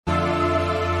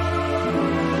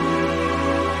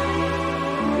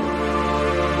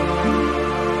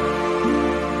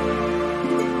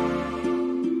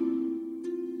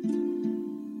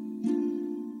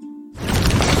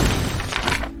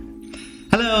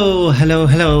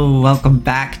Hello. Welcome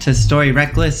back to Story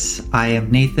Reckless. I am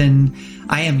Nathan.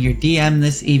 I am your DM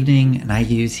this evening, and I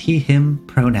use he, him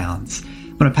pronouns.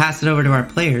 I'm going to pass it over to our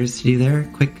players to do their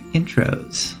quick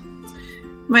intros.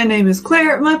 My name is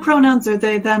Claire. My pronouns are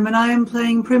they, them, and I am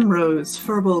playing Primrose,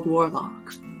 Firbolg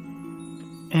Warlock.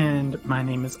 And my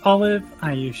name is Olive.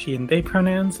 I use she and they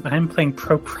pronouns, and I'm playing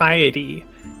Propriety,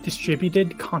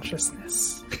 Distributed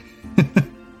Consciousness.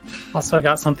 Also, I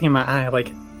got something in my eye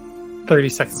like 30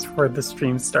 seconds before the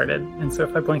stream started, and so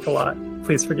if I blink a lot,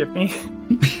 please forgive me.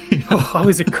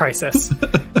 Always a crisis.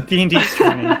 D&D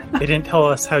streaming. They didn't tell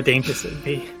us how dangerous it would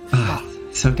be.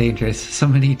 So dangerous. So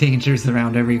many dangers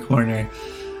around every corner.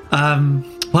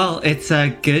 Well, it's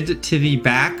good to be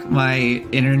back. My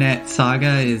internet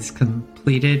saga is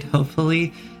completed,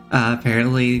 hopefully.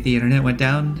 Apparently the internet went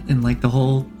down in like the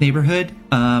whole neighborhood.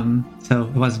 So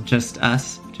it wasn't just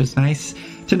us, which is nice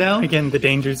to know. Again, the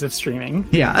dangers of streaming.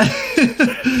 Yeah.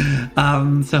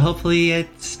 So hopefully it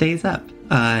stays up.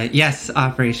 Yes,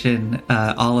 Operation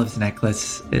Olive's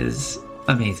Necklace is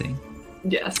amazing.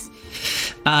 Yes.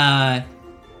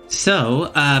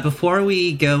 So before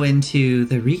we go into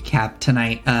the recap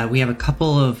tonight, we have a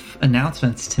couple of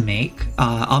announcements to make.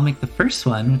 I'll make the first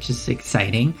one, which is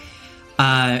exciting.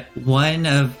 One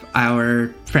of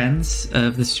our friends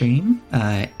of the stream,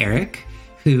 Eric,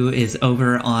 who is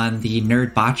over on the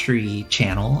Nerd Botchery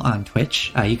channel on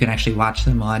Twitch. You can actually watch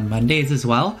them on Mondays as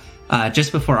well,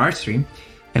 just before our stream.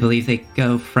 I believe they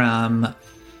go from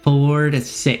 4 to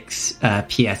 6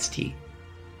 PST.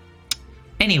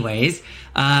 Anyways,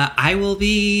 I will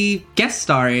be guest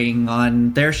starring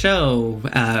on their show,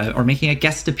 or making a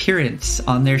guest appearance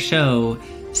on their show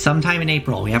sometime in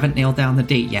April. We haven't nailed down the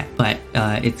date yet, but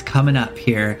it's coming up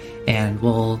here, and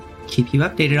we'll keep you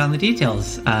updated on the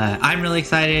details. I'm really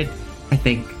excited. I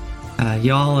think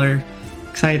y'all are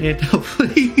excited,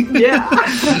 hopefully. Yeah.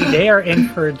 They are in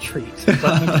for a treat,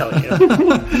 let me tell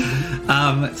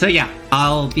you. So yeah,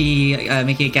 I'll be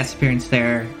making a guest appearance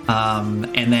there,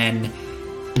 and then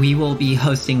we will be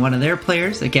hosting one of their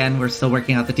players. Again, we're still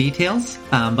working out the details,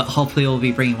 but hopefully we'll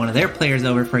be bringing one of their players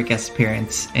over for a guest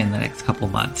appearance in the next couple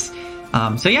months.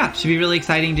 So yeah, it should be really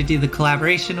exciting to do the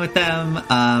collaboration with them,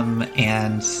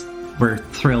 and we're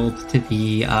thrilled to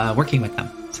be working with them.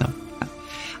 So,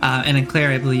 and then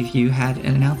Claire, I believe you had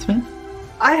an announcement?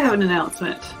 I have an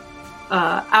announcement.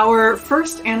 Our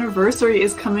first anniversary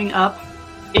is coming up.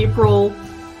 April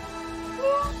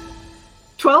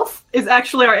 12th is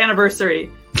actually our anniversary.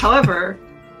 However,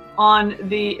 on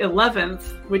the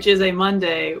 11th, which is a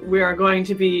Monday, we are going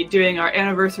to be doing our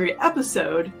anniversary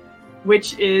episode,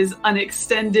 which is an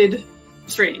extended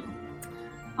stream.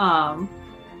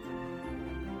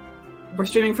 We're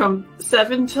streaming from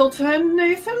 7 till 10,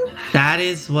 Nathan? That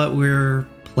is what we're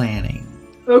planning.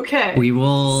 Okay. We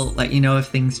will let you know if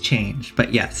things change,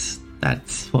 but yes,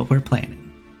 that's what we're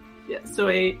planning. Yeah, so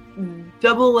a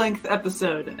double-length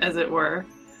episode, as it were.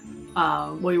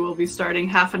 We will be starting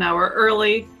half an hour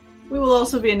early. We will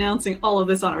also be announcing all of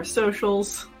this on our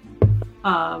socials.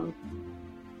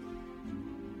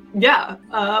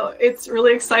 It's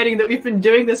really exciting that we've been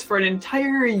doing this for an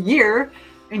entire year,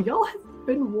 and y'all have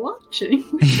been watching.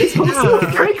 It's also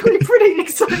frankly pretty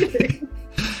exciting.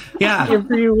 Yeah.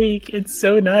 Every week, it's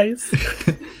so nice.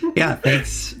 Yeah,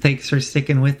 thanks for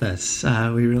sticking with us.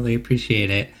 We really appreciate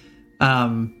it.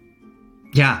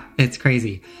 Yeah, it's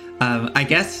crazy. I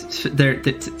guess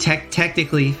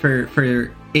technically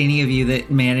for any of you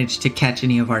that managed to catch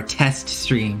any of our test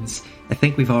streams, I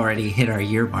think we've already hit our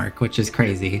year mark, which is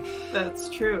crazy. That's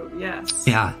true, yes.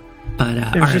 Yeah.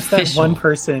 But there's just that one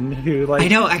person who, like... I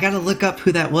know, I gotta look up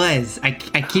who that was. I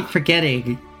keep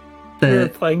forgetting. We were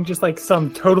playing just, like,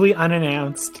 some totally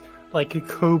unannounced, like, a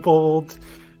kobold,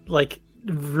 like,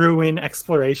 ruin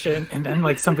exploration, and then,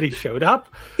 like, somebody showed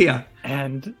up. Yeah.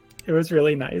 And it was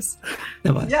really nice.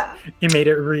 It was. Yeah. It made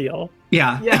it real.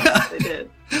 Yeah. Yeah, they did.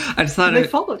 I just thought they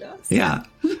followed us. Yeah.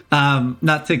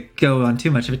 Not to go on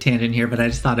too much of a tangent here, but I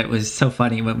just thought it was so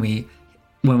funny when we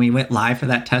went live for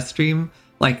that test stream.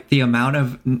 Like, the amount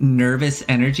of nervous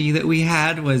energy that we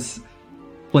had was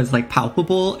like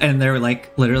palpable, and there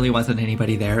like literally wasn't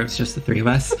anybody there. It was just the three of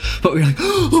us. But we were like,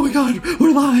 oh my god,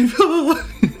 we're live.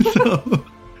 So,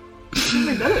 I've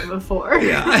never done it before.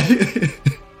 Yeah.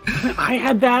 I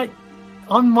had that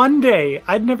on Monday.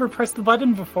 I'd never pressed the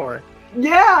button before.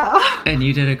 Yeah. And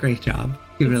you did a great job.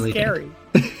 You really scary.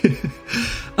 did.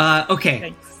 Okay.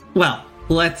 Thanks. Well,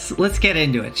 let's get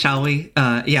into it, shall we?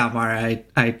 Yeah, Mara,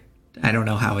 I don't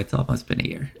know how it's almost been a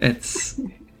year. It's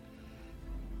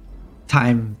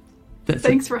time.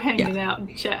 Thanks for hanging out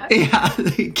in chat. Yeah,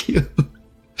 thank you.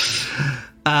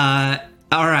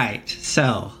 All right,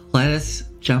 so let us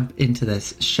jump into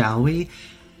this, shall we?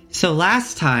 So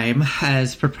last time,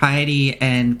 as Propriety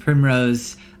and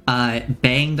Primrose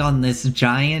banged on this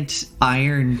giant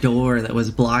iron door that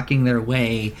was blocking their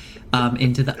way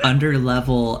into the under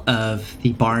level of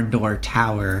the barn door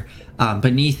tower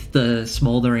beneath the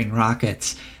smoldering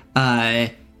rockets,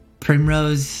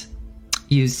 Primrose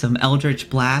used some Eldritch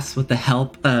Blasts with the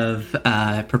help of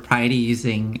Propriety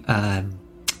using...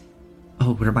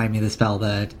 remind me of the spell,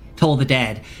 the Toll the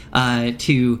Dead,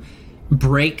 to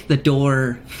break the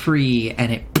door free,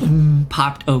 and it boom,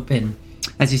 popped open.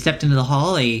 As you stepped into the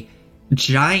hall, a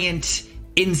giant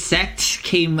insect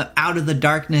came out of the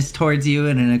darkness towards you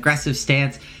in an aggressive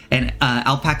stance, and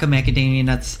Alpaca Macadamia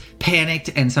Nuts panicked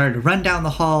and started to run down the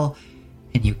hall,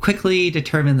 and you quickly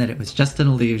determined that it was just an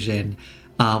illusion,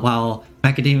 while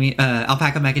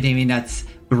Alpaca Macadamia Nuts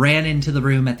ran into the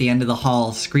room at the end of the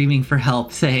hall, screaming for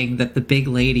help, saying that the big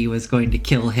lady was going to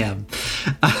kill him.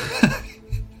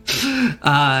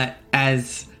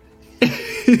 As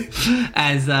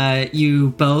you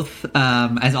both,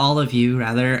 as all of you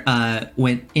rather,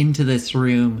 went into this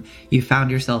room, you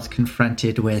found yourselves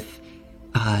confronted with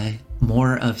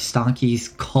more of Stonky's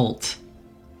cult,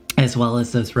 as well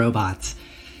as those robots.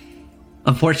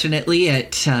 Unfortunately,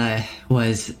 it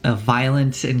was a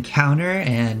violent encounter,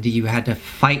 and you had to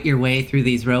fight your way through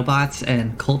these robots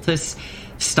and cultists.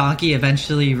 Stonky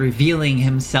eventually revealing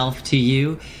himself to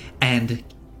you and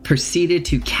proceeded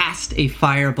to cast a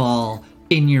fireball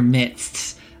in your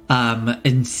midst,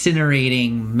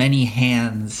 incinerating many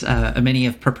hands, many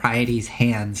of Propriety's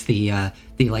hands, the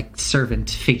like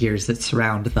servant figures that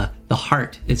surround the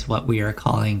heart is what we are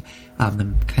calling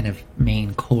the kind of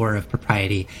main core of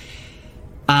Propriety.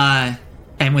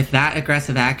 And with that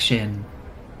aggressive action,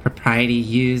 Propriety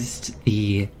used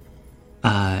the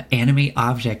animate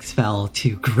object spell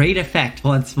to great effect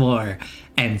once more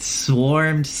and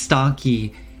swarmed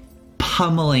Stonky,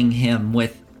 pummeling him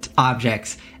with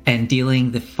objects and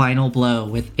dealing the final blow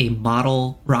with a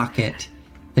model rocket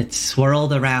that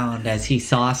swirled around as he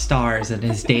saw stars in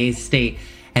his dazed state.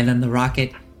 And then the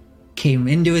rocket came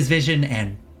into his vision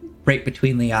and right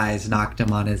between the eyes knocked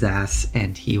him on his ass,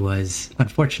 and he was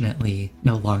unfortunately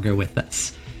no longer with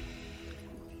us.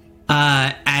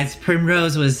 As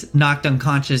Primrose was knocked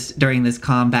unconscious during this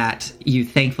combat, you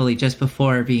thankfully, just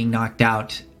before being knocked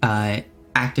out,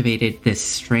 activated this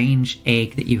strange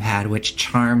egg that you had, which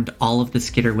charmed all of the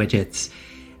Skitter widgets.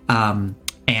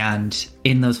 And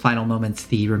in those final moments,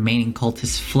 the remaining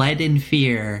cultists fled in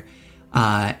fear,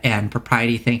 and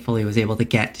Propriety thankfully was able to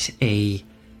get a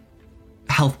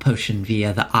health potion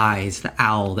via the eyes, the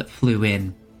owl that flew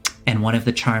in, and one of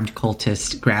the charmed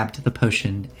cultists grabbed the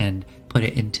potion and put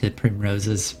it into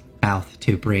Primrose's mouth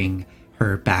to bring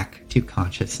her back to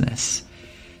consciousness.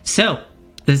 So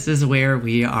this is where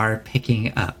we are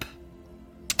picking up.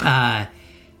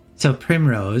 So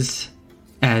Primrose,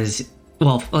 as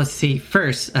well, let's see.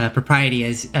 First, Propriety,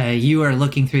 as you are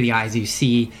looking through the eyes, you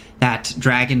see that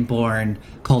Dragonborn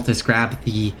cultist grab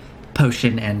the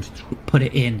potion and put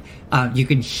it in. You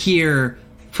can hear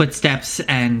footsteps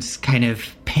and kind of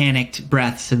panicked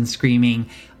breaths and screaming.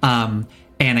 And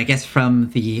I guess from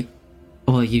the...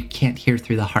 Well, you can't hear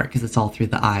through the heart because it's all through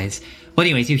the eyes. Well,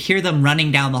 anyways, you hear them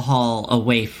running down the hall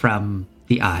away from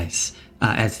the eyes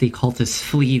as the cultists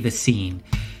flee the scene.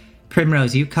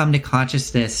 Primrose, you come to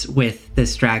consciousness with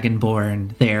this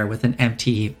Dragonborn there with an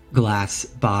empty glass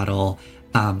bottle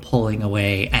pulling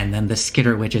away, and then the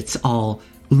Skitter widgets all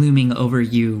looming over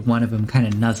you, one of them kind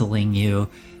of nuzzling you,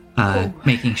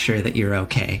 making sure that you're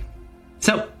okay.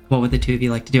 So, what would the two of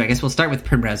you like to do? I guess we'll start with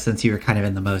Primrose, since you were kind of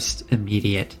in the most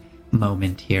immediate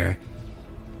moment here.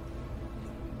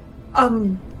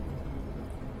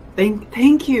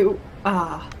 Thank you.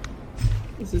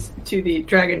 This is to the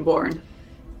Dragonborn.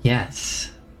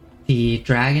 Yes. The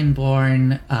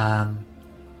Dragonborn,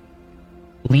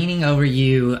 leaning over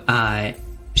you,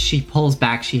 she pulls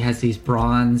back. She has these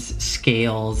bronze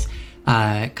scales,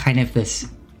 kind of this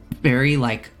very,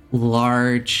 like,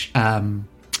 large...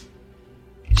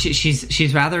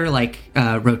 She's rather, like,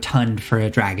 rotund for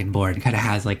a Dragonborn. Kind of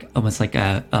has, like, almost like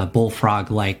a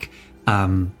bullfrog-like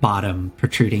bottom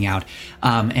protruding out.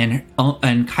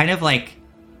 And kind of like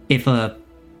if a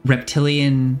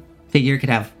reptilian figure could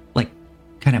have, like,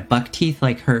 kind of buck teeth,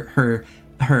 like her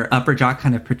upper jaw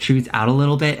kind of protrudes out a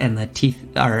little bit, and the teeth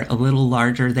are a little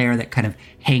larger there that kind of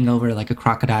hang over like a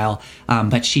crocodile.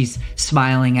 But she's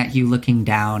smiling at you, looking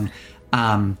down.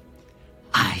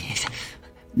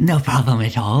 No problem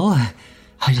at all.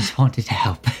 I just wanted to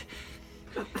help.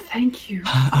 Thank you.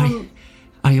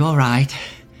 Are you all right?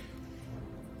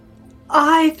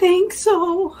 I think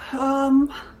so.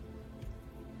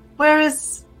 Where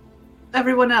is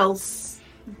everyone else?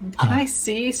 Can I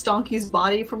see Stonky's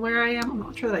body from where I am? I'm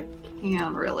not sure that I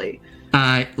can, really.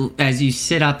 As you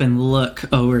sit up and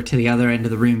look over to the other end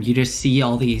of the room, you just see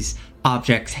all these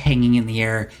objects hanging in the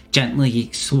air,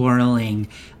 gently swirling,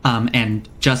 and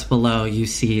just below you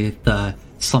see the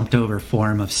slumped over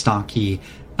form of Stonky,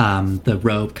 the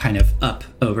robe kind of up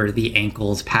over the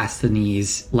ankles, past the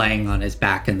knees, laying on his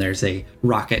back, and there's a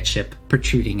rocket ship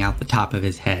protruding out the top of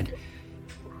his head.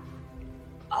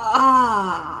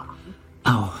 Ah.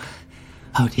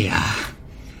 Oh dear.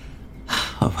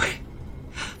 Oh,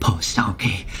 poor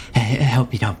Stonky. I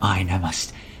hope you don't mind.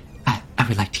 I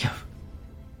would like to go.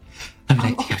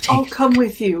 I'll come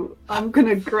with you. I'm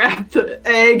gonna grab the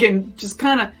egg and just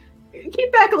kind of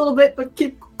keep back a little bit, but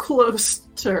keep close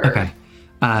to her. Okay.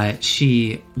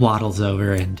 She waddles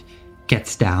over and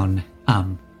gets down,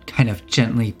 kind of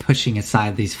gently pushing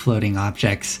aside these floating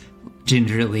objects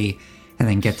gingerly, and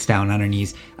then gets down on her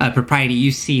knees. Propriety,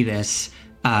 you see this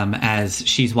as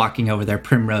she's walking over there,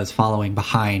 Primrose following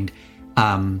behind.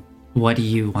 What do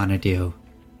you want to do?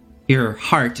 Your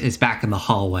heart is back in the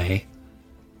hallway.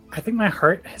 I think my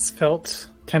heart has felt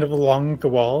kind of along the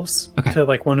walls to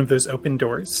like one of those open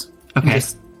doors. Okay. I'm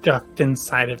just ducked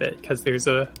inside of it because there's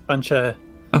a bunch of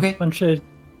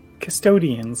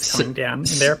custodians coming down and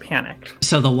they're panicked.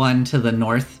 So the one to the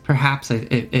north, perhaps?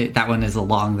 That one is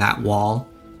along that wall?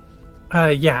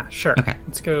 Yeah, sure. Okay.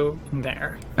 Let's go in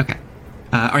there. Okay.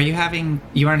 You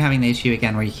aren't having the issue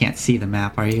again where you can't see the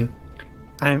map, are you?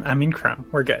 I'm in Chrome.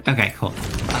 We're good. Okay, cool.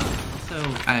 Also,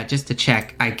 just to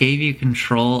check, I gave you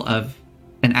control of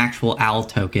an actual owl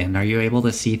token. Are you able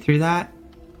to see through that?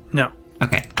 No.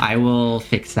 Okay, I will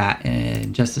fix that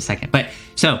in just a second. But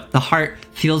so the heart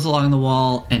feels along the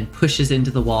wall and pushes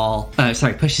into the wall.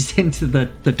 Pushes into the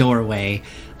doorway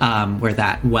where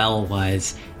that well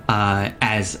was.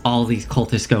 As all these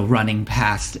cultists go running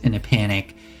past in a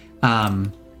panic.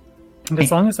 And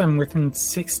as long as I'm within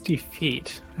 60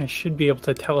 feet, I should be able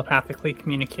to telepathically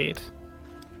communicate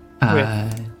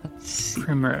with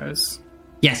Primrose.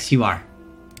 Yes, you are.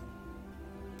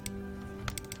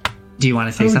 Do you want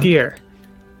to say something? Oh dear.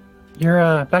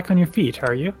 You're back on your feet,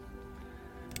 are you?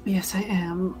 Yes, I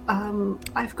am.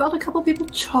 I've got a couple people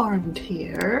charmed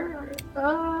here.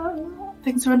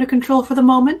 Things are under control for the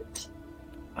moment.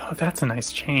 Oh, that's a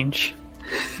nice change.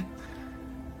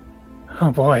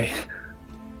 Oh boy.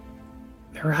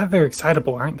 They're rather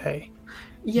excitable, aren't they?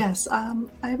 Yes, I'm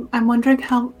wondering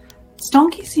how...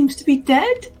 Stonky seems to be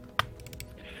dead?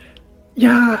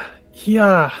 Yeah,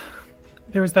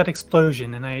 there was that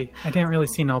explosion, and I didn't really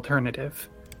see an alternative.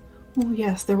 Oh,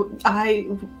 yes, I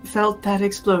felt that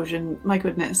explosion. My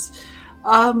goodness.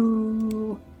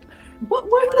 What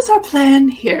is our plan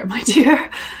here, my dear?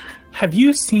 Have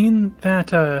you seen that,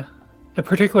 the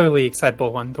particularly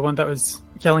excitable one? The one that was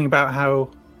yelling about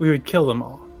how we would kill them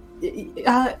all?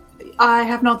 I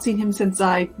have not seen him since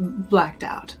I blacked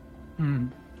out.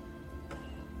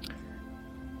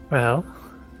 Well,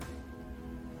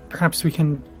 perhaps we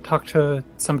can talk to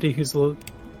somebody who's a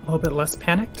little bit less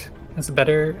panicked, has a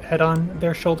better head on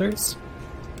their shoulders.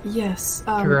 Yes.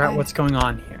 Figure out what's going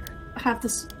on here. I have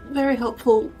this very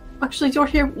helpful... Actually, you're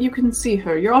here. You can see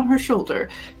her. You're on her shoulder.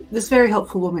 This very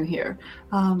helpful woman here.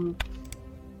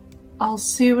 I'll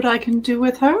see what I can do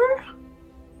with her.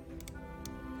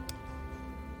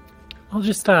 I'll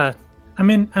just I'm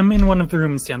in one of the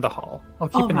rooms down the hall. I'll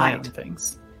keep an eye on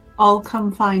things. I'll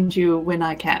come find you when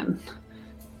I can.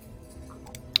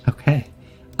 Okay.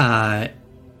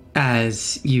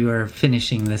 As you are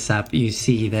finishing this up, you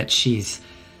see that she's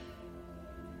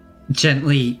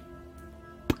gently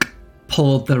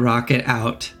pulled the rocket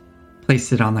out,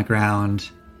 placed it on the ground,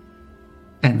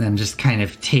 and then just kind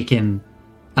of taken...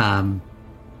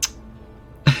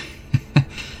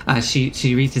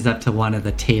 she reaches up to one of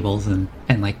the tables and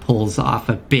like pulls off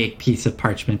a big piece of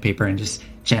parchment paper and just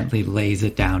gently lays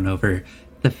it down over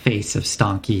the face of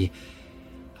Stonky.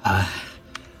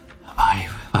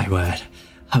 My word.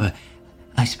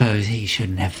 I suppose he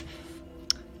shouldn't have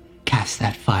cast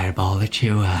that fireball at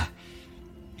you.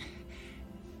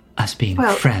 Us being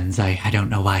friends, I don't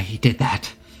know why he did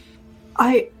that.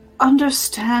 I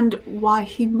understand why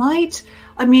he might.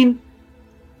 I mean...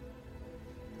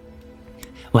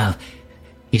 Well,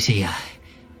 you see,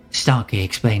 Stonky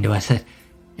explained to us that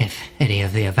if any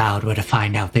of the Avowed were to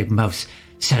find out, they most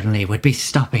certainly would be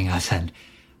stopping us, and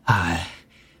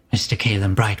Mr.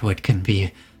 Caleb Brightwood can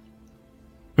be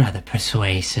rather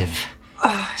persuasive.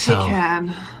 So he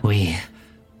can. We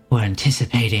were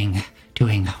anticipating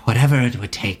doing whatever it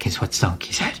would take, is what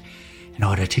Stonky said, in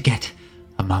order to get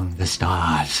among the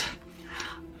stars.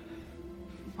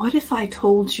 What if I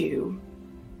told you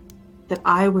that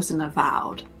I was an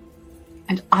avowed,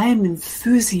 and I am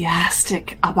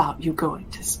enthusiastic about you going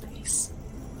to space.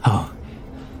 Oh.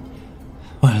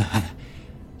 Well,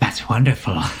 that's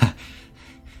wonderful.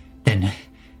 Then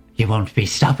you won't be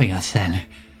stopping us then.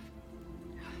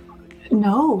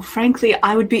 No, frankly,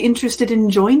 I would be interested in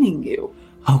joining you.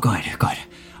 Oh, good, good.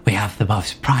 We have the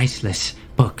most priceless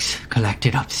books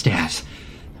collected upstairs.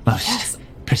 Most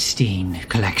pristine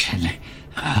collection.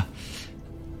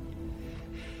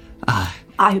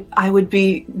 I would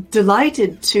be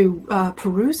delighted to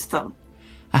peruse them.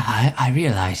 I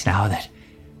realize now that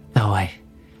though I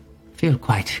feel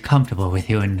quite comfortable with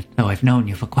you and though I've known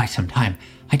you for quite some time,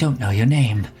 I don't know your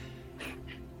name.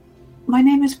 My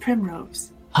name is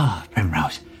Primrose. Ah,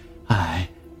 Primrose.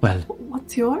 Well...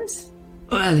 What's yours?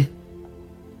 Well,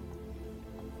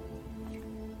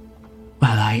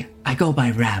 I go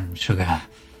by Ram Sugar.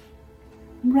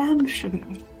 Ram Sugar.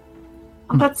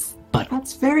 Oh,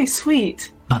 that's very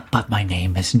sweet. But my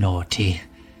name is Naughty.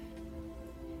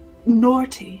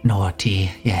 Naughty? Naughty,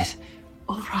 yes.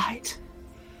 All right.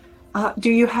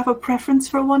 Do you have a preference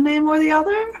for one name or the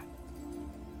other?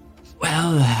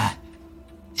 Well,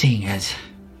 seeing as...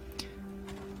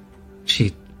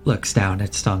 She looks down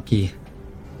at Stonky.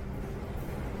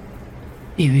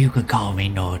 You could call me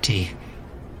Naughty.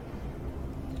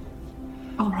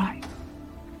 All right.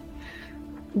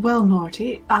 Well,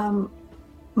 Naughty,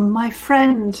 my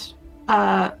friend,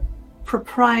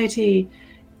 Propriety,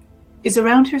 is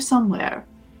around here somewhere.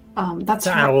 That's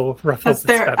the her, owl ruffles that's its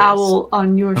their feathers. owl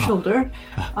on your shoulder.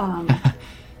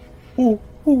 Ooh,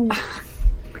 ooh.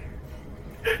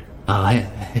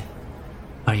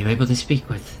 Are you able to speak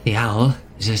with the owl?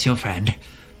 Is this your friend?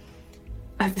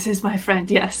 This is my friend,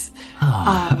 yes.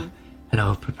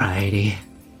 Hello, Propriety.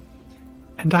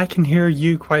 And I can hear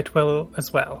you quite well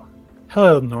as well.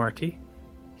 Hello, Naughty.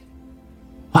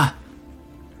 What?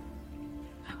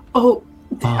 Oh,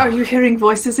 are you hearing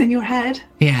voices in your head?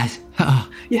 Yes. Oh,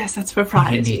 Yes, that's what a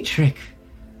Propriety. neat trick.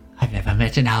 I've never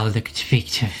met an owl that could speak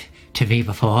to me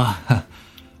before.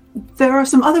 There are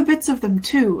some other bits of them,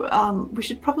 too. We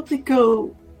should probably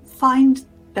go find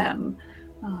them.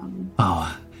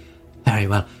 Oh, very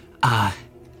well.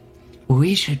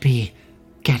 We should be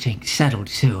getting settled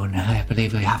soon. I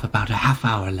believe we have about a half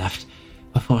hour left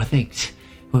before things.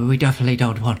 We definitely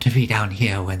don't want to be down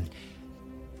here when...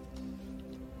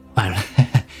 Well,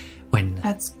 when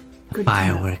That's good to know.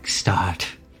 fireworks start.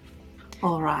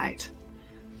 All right.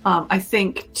 I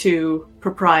think to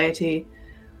Propriety,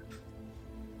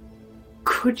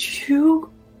 could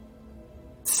you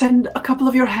send a couple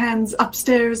of your hands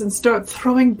upstairs and start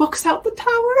throwing books out the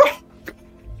tower?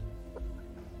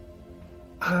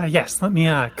 Yes, let me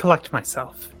collect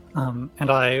myself. And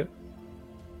I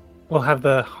will have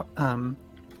the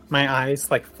my eyes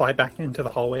like fly back into the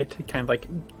hallway to kind of like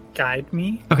guide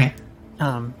me. Okay.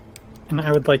 And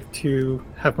I would like to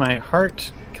have my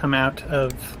heart come out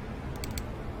of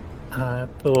the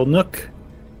little nook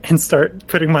and start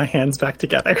putting my hands back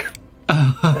together.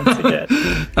 Once again.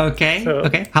 Okay. So-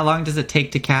 Okay. How long does it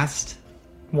take to cast?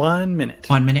 1 minute.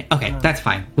 1 minute? Okay, that's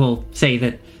fine. We'll say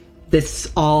that this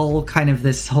whole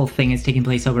thing is taking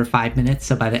place over 5 minutes,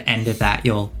 so by the end of that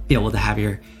you'll be able to have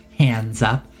your hands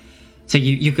up. So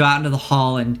you go out into the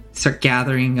hall and start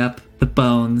gathering up the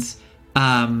bones.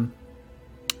 A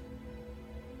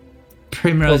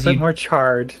Primrose, little bit more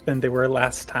charred than they were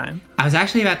last time. I was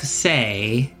actually about to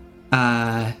say,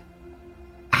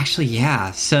 actually,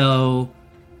 yeah, so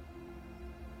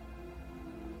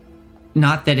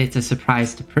not that it's a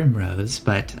surprise to Primrose,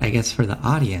 but I guess for the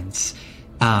audience,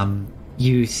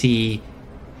 you see,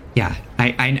 yeah,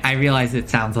 I realize it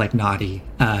sounds like naughty.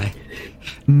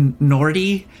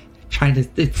 Nordy?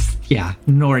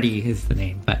 Nordy is the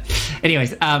name. But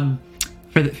anyways,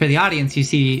 for the audience, you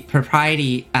see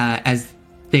Propriety as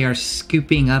they are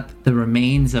scooping up the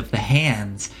remains of the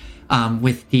hands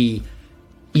with the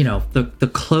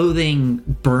clothing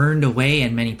burned away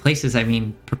in many places. I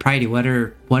mean, Propriety, what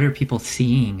are people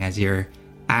seeing as you're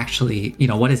actually,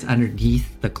 what is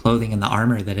underneath the clothing and the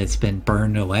armor that has been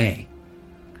burned away?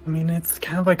 I mean, it's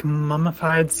kind of like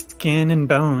mummified skin and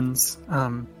bones.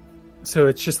 So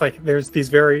it's just like there's these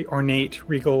very ornate,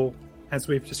 regal, as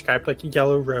we've described, like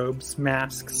yellow robes,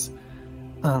 masks.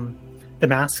 The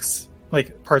masks,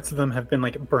 like parts of them have been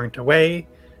like burnt away.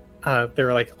 There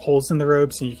are like holes in the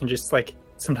robes, and you can just like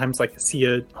sometimes like see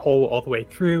a hole all the way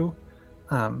through.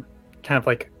 Kind of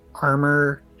like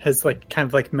armor has like kind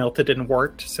of like melted and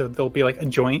warped, so there'll be like a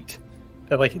joint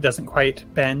that like it doesn't quite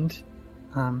bend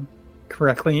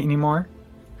correctly anymore.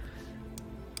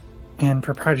 And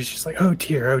Propriety's just like, oh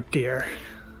dear,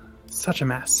 such a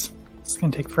mess. It's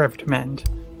gonna take forever to mend.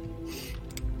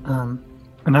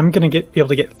 And I'm going to be able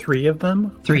to get 3 of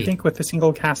them, 3. I think, with a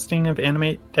single casting of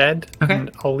Animate Dead. Okay. And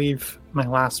I'll leave my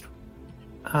last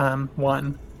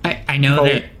one. I know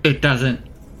that it doesn't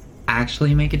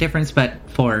actually make a difference, but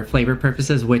for flavor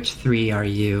purposes, which 3 are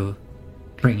you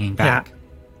bringing back? Yeah.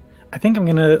 I think I'm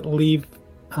going to leave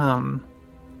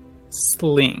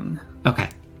Sling. Okay.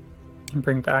 And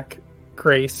bring back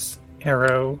Grace,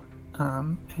 Arrow,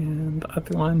 and the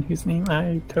other one whose name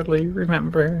I totally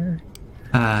remember.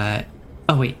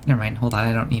 Oh wait, never mind. Hold on,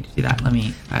 I don't need to do that.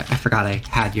 I forgot I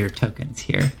had your tokens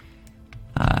here.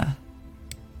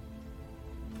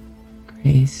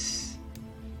 Grace.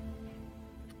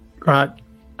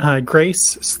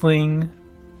 Grace, Sling,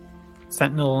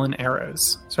 Sentinel, and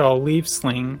Arrows. So I'll leave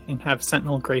Sling and have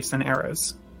Sentinel, Grace, and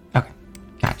Arrows. Okay,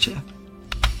 gotcha.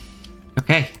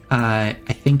 Okay, I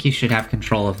think you should have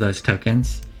control of those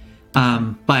tokens.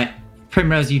 But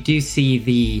Primrose, you do see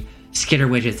the skitter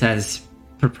widget says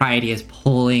Propriety is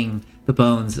pulling the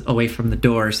bones away from the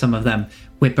door. Some of them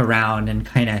whip around and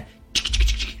kind of,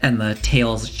 and the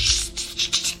tails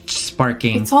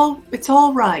sparking. It's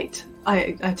all right.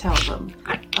 I tell them.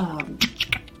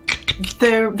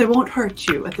 They won't hurt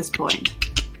you at this point.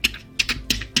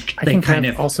 I can kind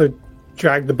of also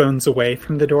drag the bones away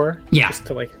from the door. Yeah. Just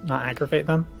to not aggravate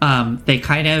them. They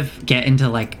kind of get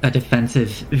into a defensive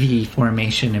V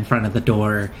formation in front of the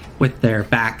door with their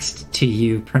backs to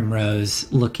you,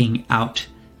 Primrose, looking out.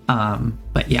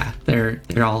 But yeah, they're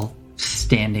all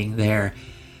standing there.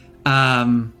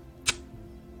 All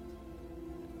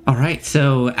right,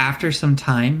 so after some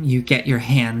time, you get your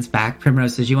hands back.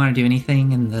 Primrose, did you want to do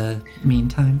anything in the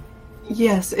meantime?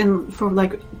 Yes, and for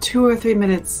 2 or 3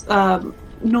 minutes,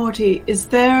 Norty, is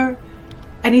there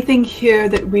anything here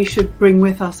that we should bring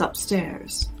with us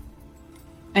upstairs?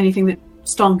 Anything that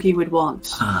Stonky would want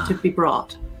to be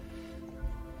brought?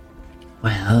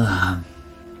 Well,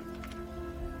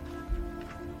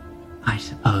 I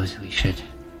suppose we should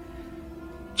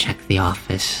check the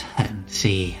office and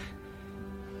see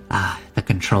the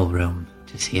control room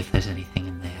to see if there's anything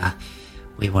in there.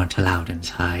 We weren't allowed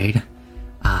inside.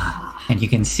 And you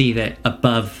can see that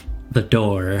above the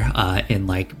door, in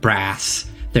brass,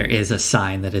 there is a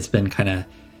sign that has been kind of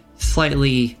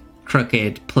slightly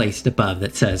crooked, placed above,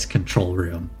 that says control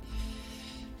room.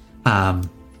 I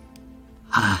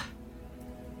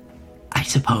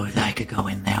suppose I could go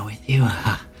in there with you.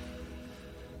 Oh,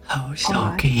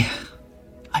 Stonky.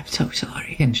 I'm so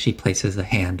sorry. And she places a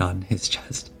hand on his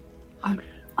chest.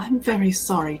 I'm very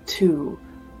sorry, too.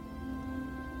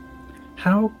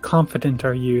 How confident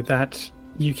are you that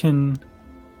you can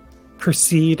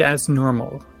proceed as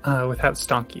normal without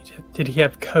Stonky? Did he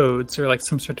have codes or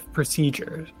some sort of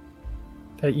procedure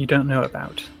that you don't know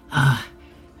about? I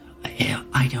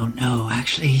don't know.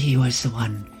 Actually, he was the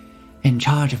one in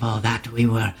charge of all that. We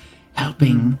were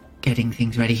helping getting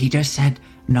things ready. He just said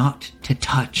not to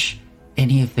touch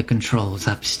any of the controls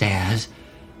upstairs,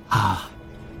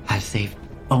 as they've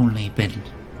only been,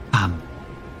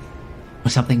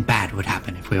 something bad would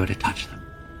happen if we were to touch them.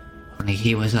 Only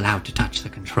he was allowed to touch the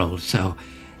controls, so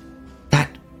that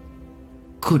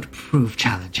could prove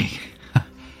challenging.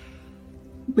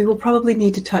 We will probably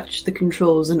need to touch the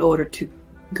controls in order to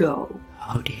go.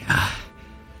 Oh dear.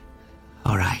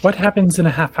 All right. What happens in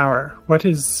a half hour? What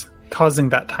is causing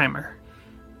that timer?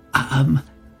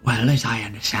 Well, as I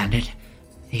understand it,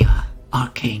 the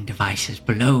arcane devices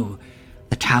below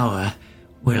the tower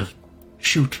will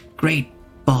shoot great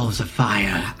balls of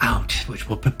fire out, which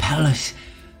will propel us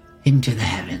into the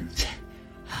heavens.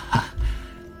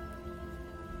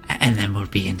 And then we'll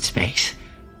be in space.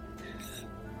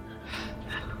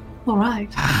 All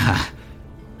right.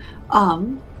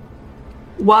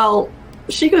 While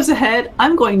she goes ahead,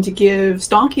 I'm going to give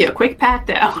Stonky a quick pat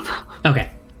down. Okay.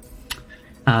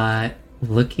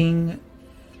 Looking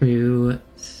through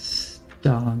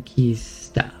Stonky's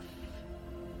stuff.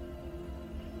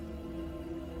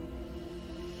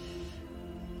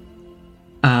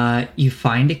 You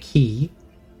find a key,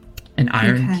 an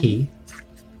iron key,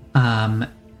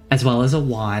 as well as a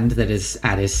wand that is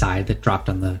at his side that dropped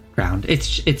on the ground.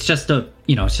 It's just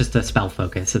a spell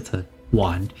focus. It's a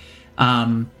wand.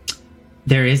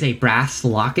 There is a brass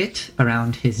locket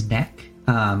around his neck.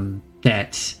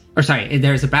 There's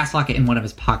a brass locket in one of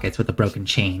his pockets with a broken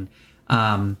chain,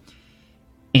 and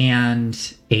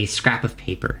a scrap of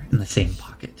paper in the same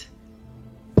pocket.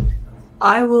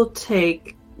 I will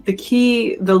take the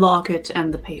key, the locket,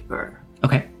 and the paper.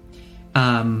 Okay.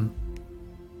 What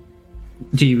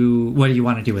do you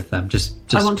want to do with them? Just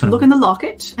I want to look in the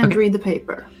locket and read the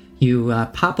paper. You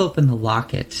pop open the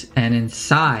locket, and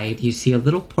inside you see a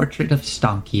little portrait of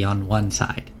Stonky on one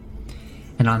side.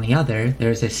 and on the other,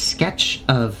 there's a sketch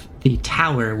of the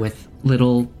tower with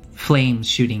little flames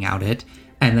shooting out it,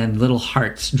 and then little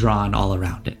hearts drawn all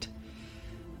around it.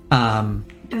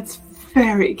 That's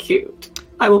very cute.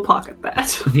 I will pocket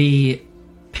that. The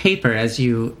paper, as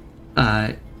you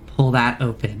pull that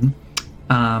open,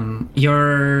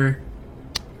 your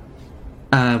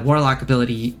warlock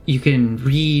ability, you can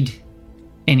read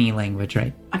any language,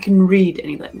 right? I can read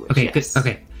any language. Okay, yes.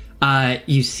 good. Okay.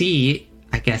 You see,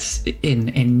 I guess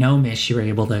in Gnomish, you were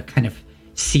able to kind of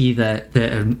see the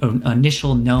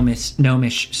initial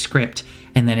Gnomish script,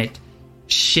 and then it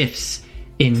shifts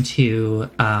into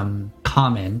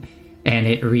Common, and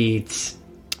it reads,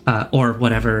 or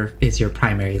whatever is your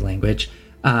primary language,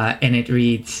 and it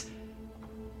reads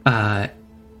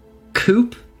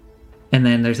coop, and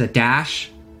then there's a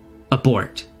dash,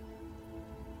 abort.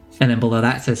 And then below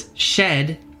that it says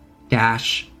shed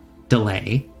dash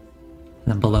delay. And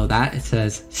then below that it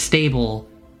says stable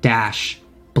dash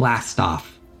blast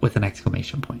off with an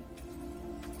exclamation point.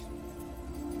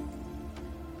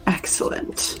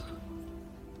 Excellent.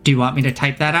 Do you want me to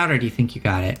type that out, or do you think you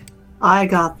got it? I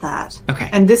got that. Okay.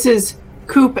 And this is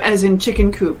coop as in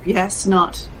chicken coop, yes?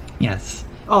 Not... Yes.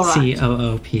 All right.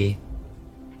 COOP.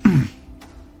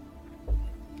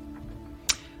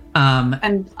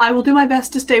 And I will do my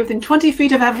best to stay within 20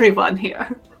 feet of everyone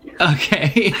here.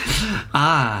 Okay.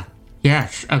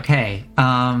 Yes. Okay.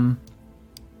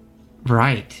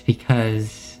 Right,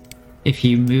 because if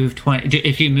you move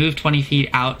 20 feet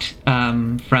out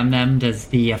from them, does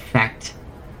the effect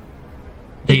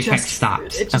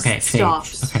stops? It just okay,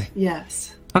 stops. fades. Okay.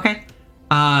 Yes. Okay.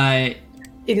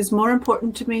 It is more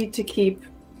important to me to keep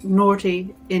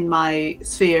Norty in my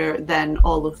sphere than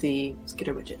all of the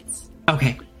skitter widgets.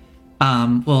 Okay.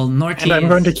 Well, Norty And I'm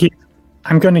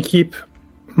going to keep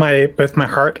both my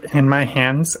heart and my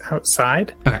hands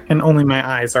outside, Okay. and only my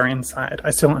eyes are inside.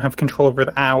 I still don't have control over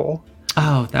the owl.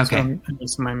 Oh, So okay. I'm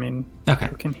using my main Okay.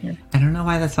 token here. I don't know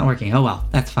why that's not working. Oh well,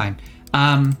 that's fine.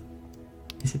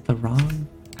 Is it the wrong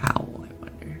owl, I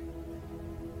wonder?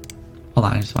 Hold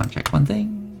on, I just want to check one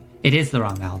thing. It is the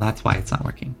wrong owl, that's why it's not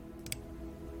working.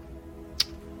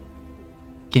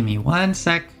 Give me 1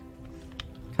 sec,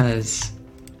 because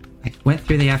I went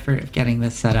through the effort of getting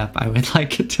this set up. I would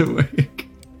like it to work.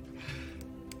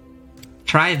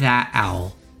 Try that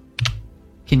owl.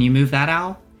 Can you move that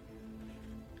owl?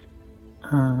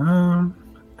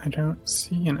 I don't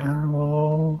see an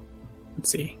owl. Let's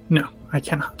see. No, I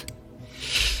cannot.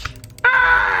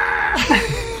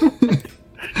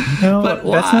 No, But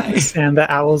that's not why? the sound that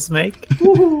owls make.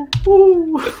 Ooh,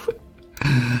 ooh.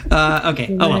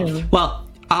 Okay. Oh well. Well,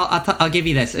 I'll give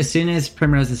you this. As soon as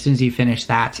Primrose, as soon as you finish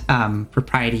that,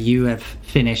 Propriety, you have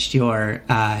finished your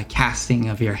casting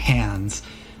of your hands.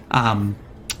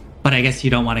 But I guess you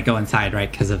don't want to go inside, right?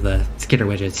 Because of the skitter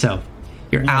widget. So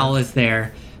your owl is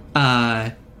there.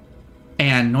 And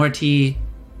Norty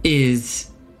is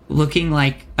looking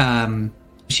like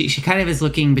she kind of is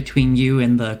looking between you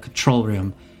and the control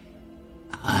room.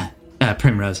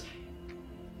 Primrose,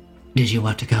 did you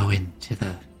want to go into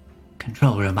the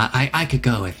control room? I could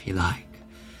go if you like.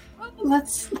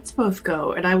 Let's both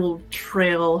go, and I will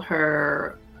trail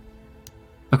her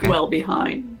Okay. well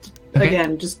behind. Okay.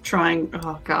 Again, just trying.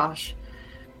 Oh gosh.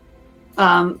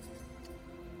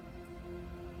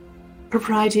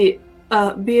 Propriety,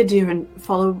 be a dear and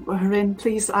follow her in,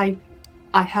 please. I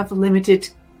have limited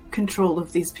control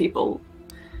of these people.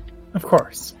 Of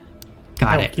course.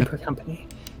 Got I'll it. keep her company.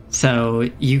 So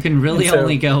you can really And so-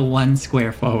 only go 1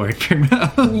 square forward,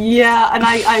 Primrose. Yeah, and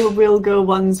I will go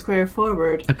 1 square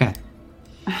forward. Okay.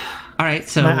 All right.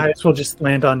 So My eyes will just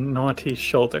land on Naughty's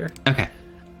shoulder. okay.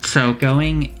 So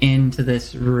going into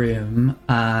this room,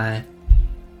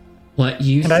 what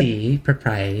you And I- see,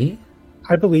 Propriety.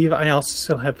 I believe I also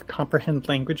still have Comprehend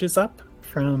Languages up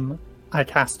from I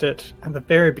cast it at the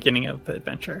very beginning of the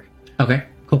adventure. Okay,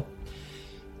 cool.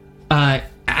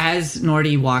 As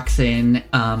Norty walks in,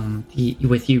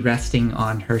 with you resting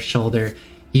on her shoulder,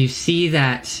 you see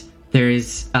that there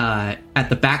is, at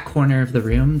the back corner of the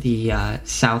room, the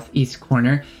southeast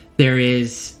corner, there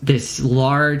is this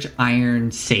large iron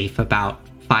safe about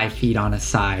 5 feet on a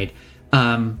side,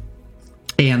 and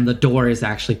the door is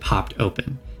actually popped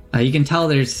open. You can tell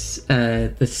there's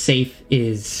the safe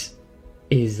is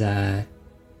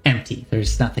empty.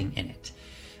 There's nothing in it.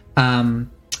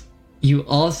 You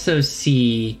also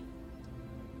see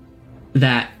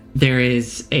that there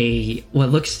is what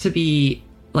looks to be,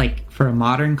 like, for a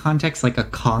modern context, like a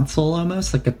console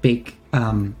almost, like a big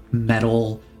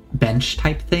metal bench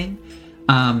type thing.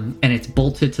 And it's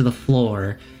bolted to the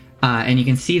floor. And you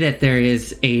can see that there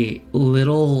is a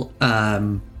little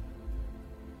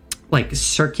like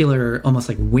circular, almost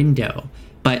like window.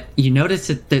 But you notice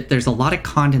that there's a lot of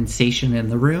condensation in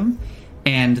the room,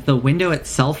 and the window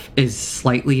itself is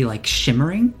slightly like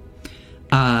shimmering.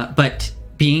 But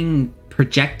being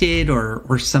projected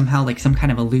or somehow like some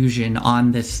kind of illusion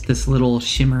on this little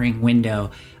shimmering window,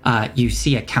 you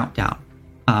see a countdown.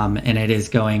 And it is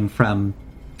going from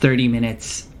 30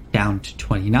 minutes down to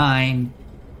 29,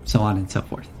 so on and so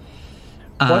forth.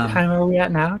 What time are we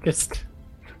at now? Just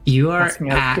you are asking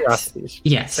out of at curiosity's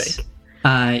yes. sake.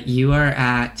 You are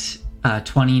at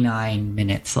 29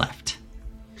 minutes left.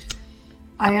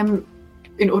 I am,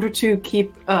 in order to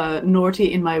keep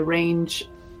Norty in my range,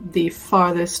 the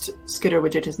farthest skitter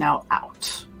widget is now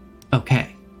out.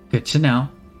 Okay, good to know.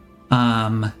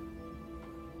 I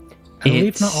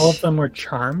believe not all of them were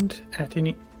charmed at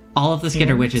any. All of the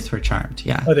skitter widgets were charmed.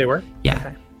 Yeah. Oh, they were.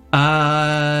 Yeah.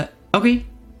 Okay. Okay.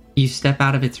 You step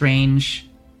out of its range.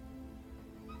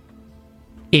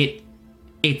 It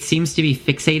seems to be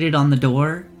fixated on the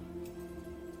door.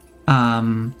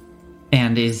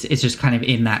 And is just kind of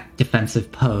in that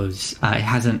defensive pose. It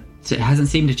hasn't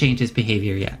seemed to change its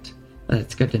behavior yet. But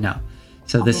it's good to know.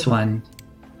 So this one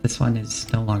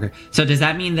is no longer. So does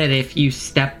that mean that if you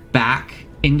step back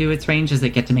into its range, does it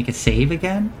get to make a save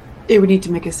again? It would need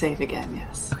to make a save again,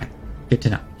 yes. Okay, good to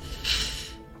know.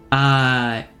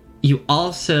 You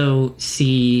also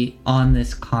see on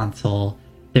this console,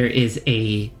 there is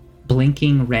a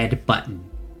blinking red button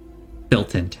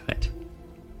built into it.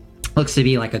 Looks to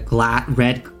be like a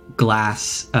red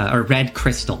glass or red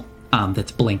crystal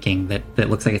that's blinking that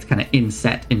looks like it's kind of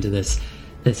inset into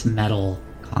this metal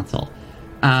console.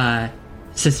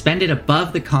 Suspended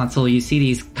above the console, you see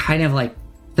these kind of like,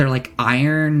 they're like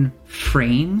iron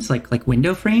frames, like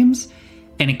window frames.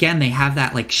 And again, they have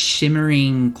that like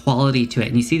shimmering quality to it.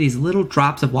 And you see these little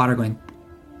drops of water going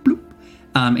bloop.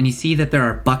 And you see that there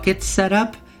are buckets set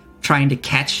up trying to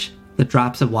catch the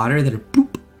drops of water that are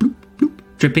bloop, bloop, bloop,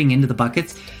 dripping into the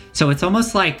buckets. So it's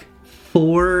almost like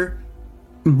 4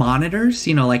 monitors,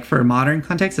 like for a modern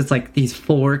context, it's like these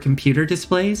 4 computer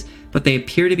displays, but they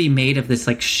appear to be made of this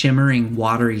like shimmering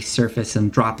watery surface,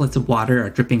 and droplets of water are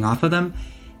dripping off of them.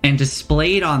 And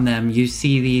displayed on them, you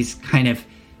see these kind of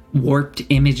warped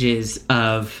images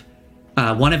of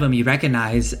one of them you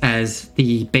recognize as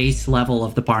the base level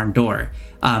of the barn door.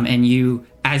 And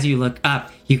as you look up,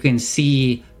 you can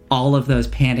see all of those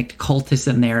panicked cultists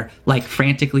in there, like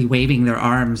frantically waving their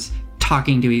arms,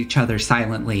 talking to each other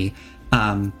silently.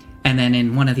 And then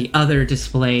in one of the other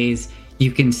displays,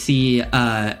 you can see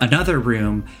another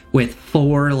room with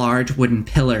 4 large wooden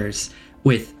pillars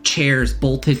with chairs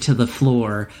bolted to the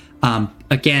floor.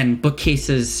 Again,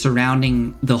 bookcases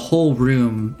surrounding the whole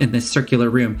room in this circular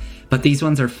room. But these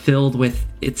ones are filled with,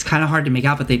 it's kind of hard to make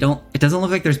out, but it doesn't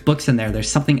look like there's books in there. There's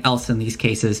something else in these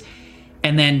cases.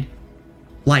 And then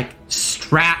like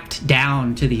strapped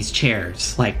down to these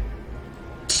chairs, like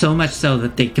so much so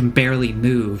that they can barely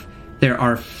move, there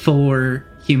are 4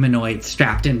 humanoids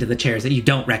strapped into the chairs that you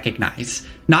don't recognize.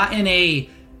 Not in a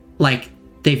like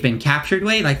they've been captured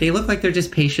way, like they look like they're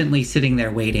just patiently sitting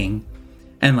there waiting.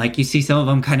 And like you see some of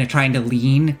them kind of trying to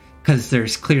lean because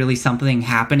there's clearly something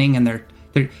happening, and they're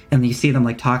and you see them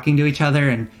like talking to each other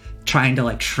and trying to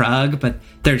like shrug, but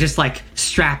they're just like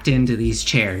strapped into these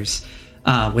chairs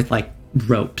with like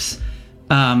ropes.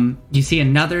 You see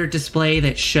another display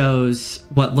that shows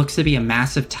what looks to be a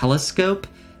massive telescope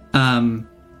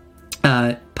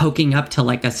poking up to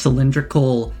like a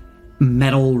cylindrical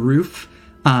metal roof.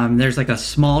 There's like a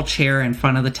small chair in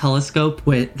front of the telescope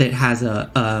that has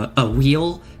a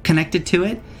wheel connected to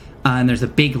it. And there's a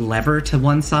big lever to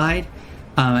one side.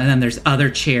 And then there's other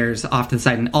chairs off to the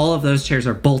side. And all of those chairs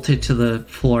are bolted to the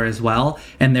floor as well.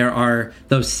 And there are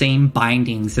those same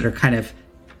bindings that are kind of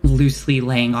loosely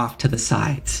laying off to the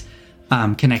sides,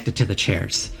 connected to the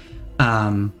chairs.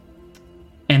 And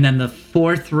then the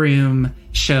 4th room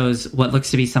shows what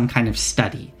looks to be some kind of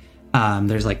study.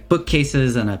 There's like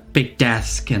bookcases and a big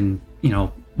desk and,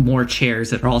 more chairs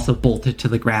that are also bolted to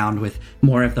the ground with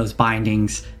more of those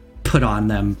bindings put on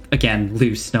them. Again,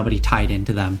 loose, nobody tied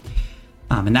into them.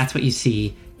 And that's what you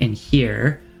see in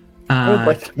here. I would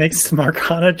like to make some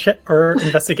Arcana or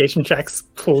investigation checks,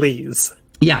 please.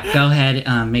 Yeah, go ahead,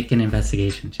 make an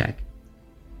investigation check.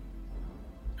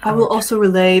 I will also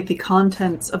relay the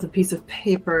contents of the piece of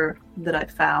paper that I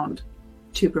found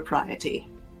to Propriety.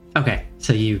 Okay,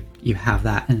 so you have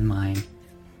that in mind.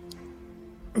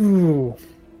 Ooh,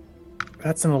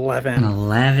 that's an 11. An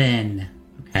 11.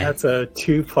 Okay. That's a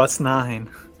 2 + 9.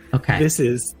 Okay. This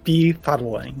is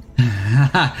befuddling.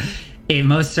 It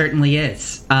most certainly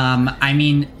is. I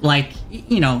mean, like,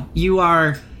 you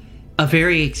are a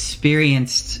very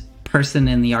experienced person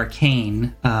in the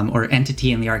arcane, or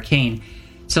entity in the arcane.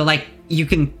 So like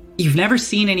you've never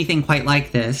seen anything quite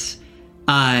like this,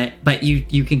 but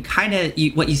you can kind of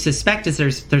what you suspect is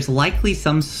there's likely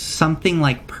something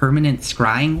like permanent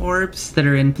scrying orbs that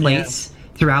are in place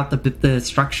throughout the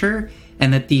structure,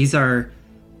 and that these are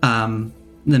the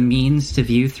means to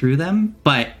view through them.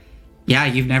 But yeah,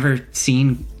 you've never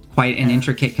seen quite an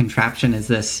intricate contraption as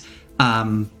this.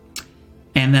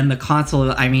 And then the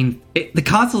console, I mean, the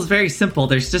console is very simple.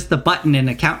 There's just the button and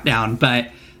a countdown, but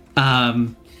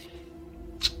I'm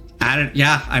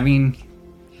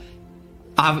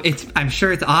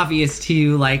sure it's obvious to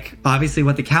you, like, obviously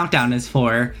what the countdown is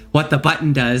for. What the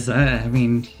button does, I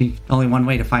mean, only one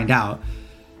way to find out.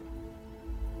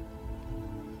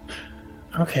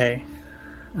 Okay.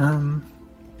 Oh,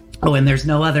 and there's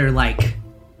no other, like,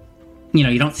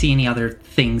 you don't see any other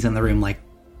things in the room, like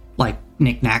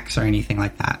knickknacks or anything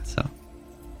like that, so.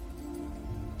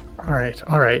 All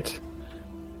right.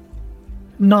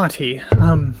 Naughty.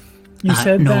 You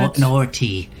said that...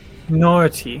 Naughty.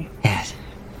 Naughty. Yes.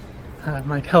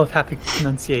 My telepathic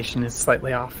pronunciation is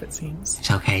slightly off, it seems.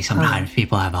 It's okay, sometimes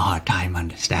people have a hard time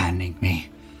understanding me.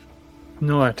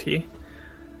 Naughty.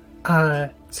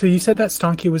 So you said that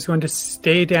Stonky was going to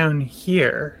stay down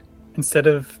here instead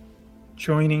of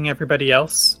joining everybody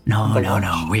else? No.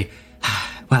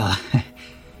 Well,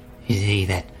 you see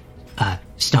that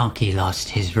Stonky lost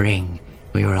his ring.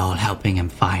 We were all helping him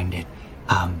find it.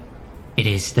 It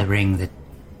is the ring that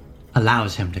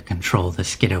allows him to control the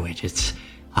Skitterwidgets.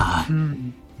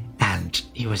 And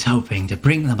he was hoping to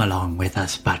bring them along with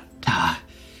us, but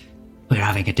we're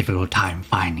having a difficult time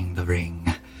finding the ring.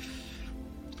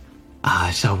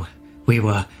 So we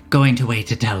were going to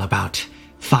wait until about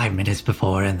 5 minutes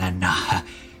before and then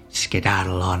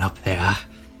skedaddle on up there.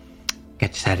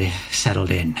 Get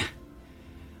settled in.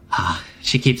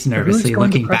 She keeps nervously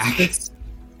looking back.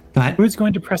 Go ahead. Who's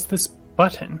going to press this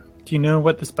button? Do you know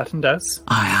what this button does?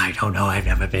 I don't know. I've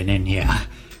never been in here.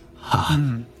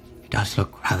 It does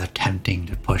look rather tempting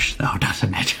to push, though,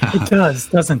 doesn't it? It does,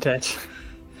 doesn't it?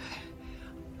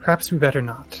 Perhaps we better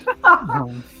not.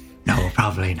 No,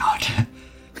 probably not.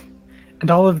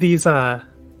 And all of these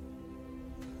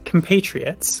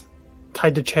compatriots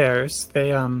tied to chairs,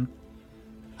 they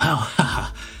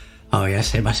Oh,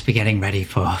 yes, they must be getting ready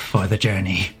for the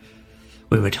journey.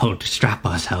 We were told to strap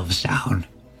ourselves down.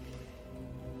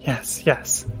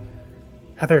 Yes.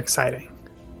 Rather exciting.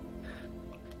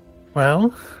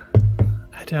 Well,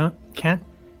 can't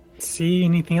see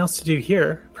anything else to do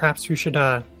here. Perhaps we should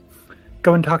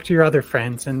go and talk to your other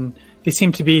friends, and they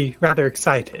seem to be rather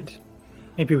excited.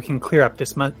 Maybe we can clear up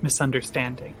this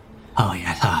misunderstanding. Oh,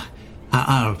 yes,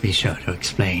 I'll be sure to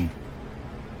explain.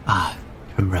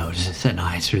 Primrose is a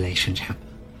nice relationship.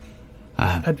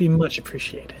 That'd be much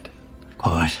appreciated. Of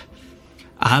course.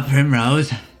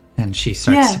 Primrose. And she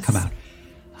starts to come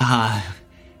out.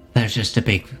 There's just a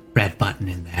big red button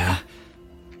in there.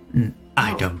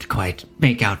 I don't quite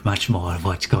make out much more of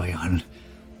what's going on.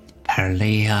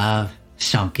 Apparently,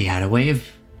 Stonky had a way of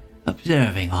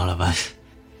observing all of us.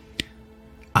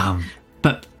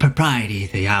 But Propriety,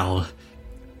 the owl...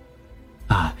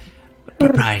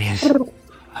 Propriety is...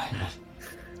 I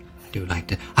do like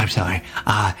to... I'm sorry.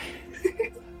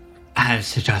 Has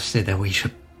suggested that we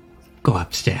should go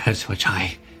upstairs, which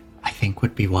I think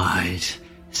would be wise,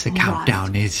 as the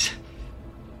countdown is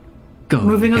going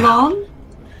moving down. along.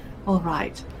 All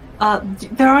right.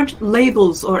 There aren't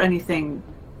labels or anything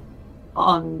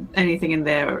on anything in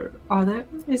there, are there?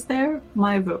 Is there?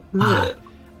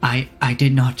 I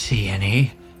did not see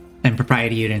any. And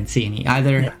Propriety, you didn't see any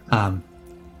either. Yeah.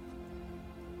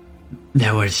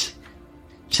 There was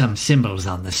some symbols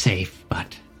on the safe,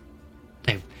 but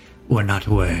they were not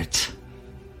words.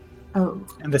 Oh.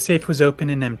 And the safe was open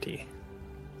and empty.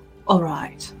 All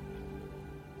right.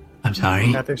 I'm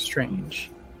sorry? Rather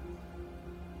strange.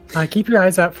 Keep your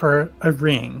eyes out for a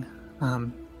ring.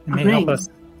 It may help us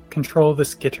control the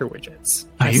Skitterwidgets.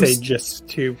 I say just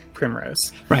to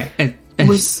Primrose. Right.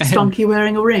 Was Stonky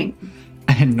wearing a ring?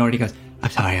 And Nordy goes, I'm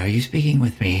sorry, are you speaking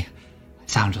with me? It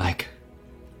sounds like...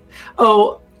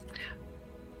 Oh.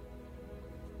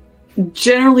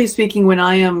 Generally speaking, when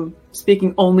I am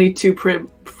speaking only to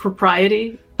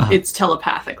Propriety, it's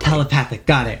telepathic. Telepathic,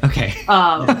 got it. Okay.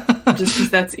 Just because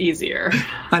that's easier.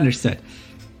 Understood.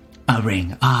 A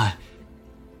ring.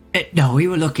 No, we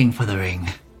were looking for the ring.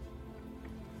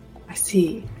 I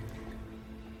see.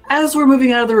 As we're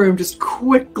moving out of the room, just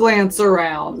quick glance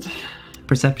around.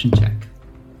 Perception check.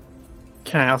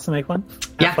 Can I also make one?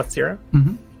 Yeah. Plus 0?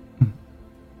 Mm-hmm.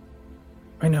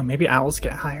 Wait, no, maybe owls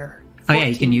get higher. 14. Oh, yeah,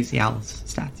 you can use the owl's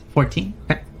stats. 14?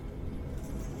 Okay.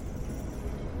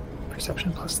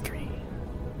 Perception +3.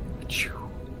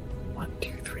 1,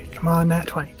 2, 3. Come on, nat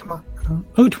 20. Come on.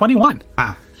 Oh, 21.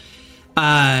 Wow.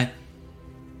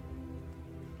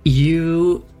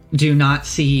 You do not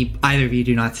see, either of you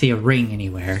do not see a ring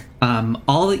anywhere.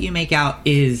 All that you make out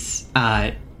is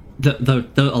a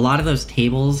lot of those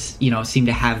tables, seem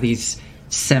to have these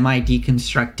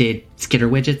semi-deconstructed skitter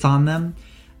widgets on them,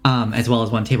 as well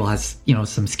as one table has,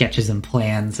 some sketches and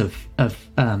plans of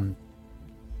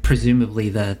presumably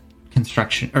the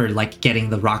construction or like getting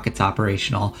the rockets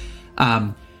operational.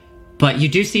 But you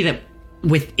do see that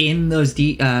within those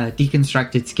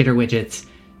deconstructed skitter widgets,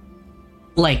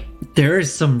 like there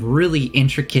is some really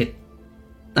intricate,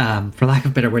 for lack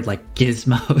of a better word, like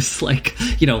gizmos,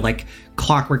 like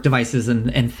clockwork devices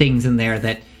and things in there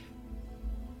that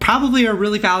probably are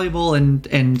really valuable and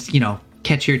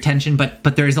catch your attention,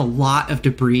 but there is a lot of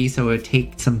debris, so it would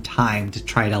take some time to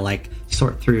try to like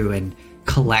sort through and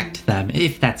collect them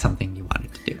if that's something you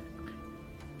wanted to do.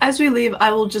 As we leave,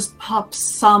 I will just pop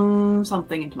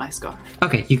something into my scarf.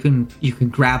 Okay, you can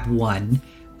grab one,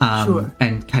 Sure.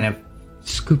 and kind of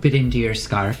scoop it into your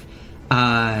scarf.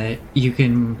 You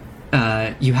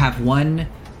have one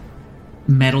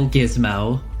metal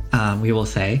gizmo, we will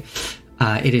say.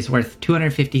 It is worth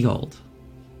 250 gold.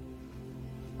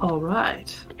 All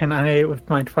right. Can I, with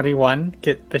my 21,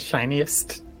 get the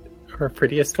shiniest or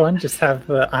prettiest one? Just have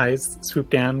the eyes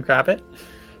swoop down, grab it?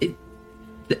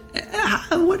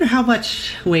 I wonder how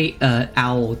much weight an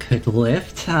owl could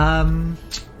lift.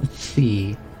 Let's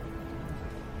see.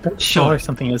 The smaller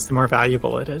something is, the more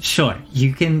valuable it is. Sure.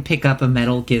 You can pick up a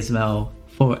metal gizmo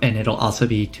and it'll also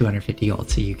be 250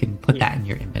 gold, so you can put that in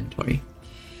your inventory.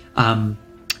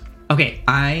 Okay,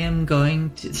 I am going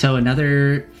to... So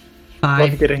another 5...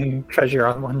 Love getting treasure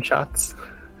on one-shots.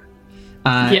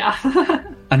 Yeah.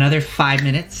 Another 5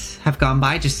 minutes have gone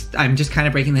by. I'm just kind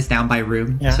of breaking this down by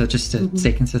room, so just to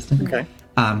stay consistent. Okay.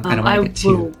 I don't want to get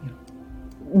too...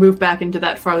 Move back into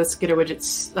that farthest skitter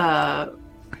widget's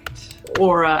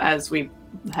aura as we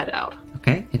head out.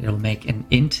 Okay, it'll make an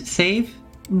int save.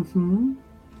 Mm-hmm.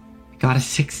 Got a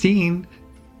 16.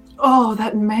 Oh,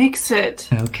 that makes it.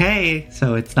 Okay,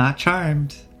 so it's not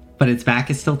charmed, but its back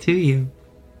is still to you.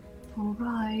 All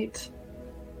right.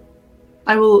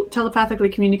 I will telepathically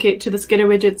communicate to the skitter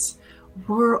widgets.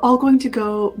 We're all going to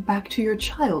go back to your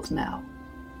child now.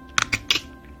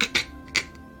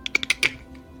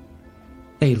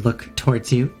 They look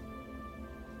towards you.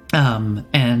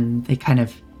 And they kind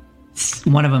of...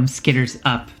 One of them skitters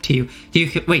up to you. Do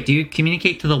you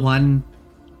communicate to the one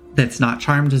that's not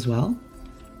charmed as well?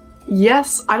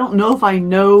 Yes, I don't know if I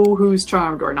know who's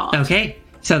charmed or not. Okay,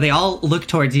 so they all look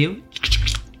towards you.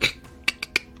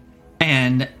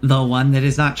 And the one that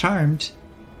is not charmed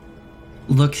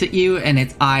looks at you, and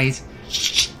its eyes...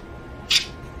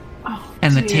 Oh,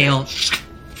 and the dear. tail...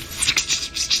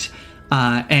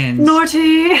 and...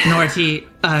 Norty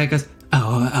goes,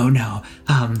 oh no.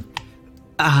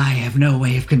 I have no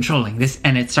way of controlling this.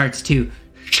 And it starts to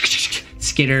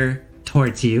skitter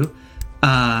towards you.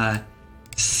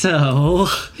 So...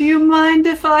 Do you mind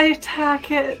if I attack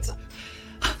it?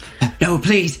 No,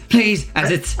 please, as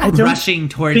it's I don't rushing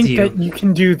towards think you. that you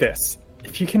can do this.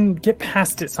 If you can get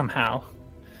past it somehow,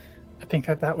 I think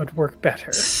that would work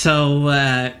better. So,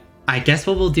 I guess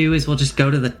what we'll do is we'll just go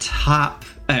to the top.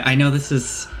 I know this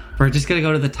is... We're just going to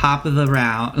go to the top of the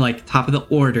round, like top of the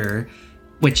order,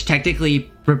 which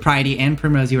technically Propriety and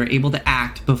Primrose, you are able to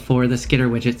act before the skitter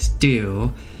widgets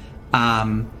do.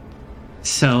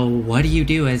 So what do you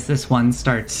do as this one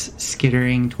starts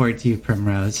skittering towards you,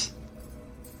 Primrose?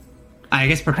 I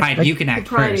guess Propriety, you can act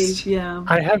first. Yeah.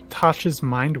 I have Tasha's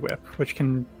Mind Whip, which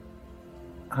can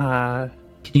Can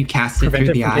you cast it prevent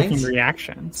through it the from taking eyes?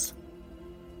 reactions.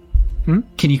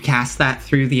 Can you cast that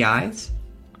through the eyes?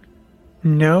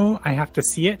 No, I have to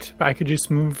see it, but I could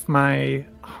just move my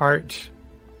heart,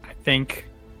 I think.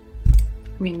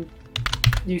 I mean,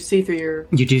 you see through your...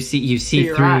 You see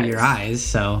your through eyes. your eyes,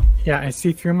 so... Yeah, I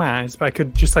see through my eyes, but I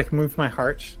could just like move my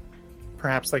heart,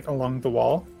 perhaps like along the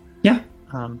wall, Yeah.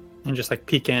 and just like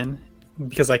peek in,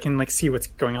 because I can like see what's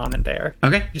going on in there.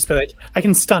 Okay. Just be like, I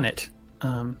can stun it.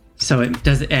 So it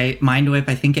does a Mind Whip,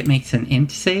 I think it makes an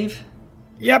int save.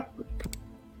 Yep.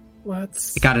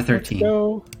 Let's... It got a 13. Let's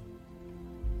go.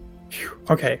 Phew.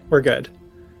 Okay, we're good.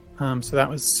 So that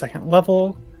was second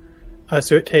level.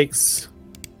 So it takes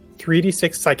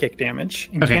 3d6 psychic damage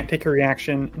and Okay. can't take a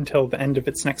reaction until the end of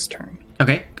its next turn.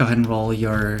 Okay, go ahead and roll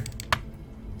your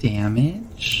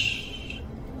damage.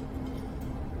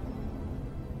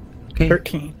 Okay.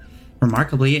 13.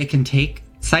 Remarkably, it can take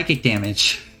psychic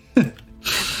damage.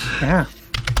 Yeah.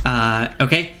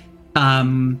 Okay.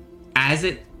 As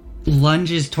it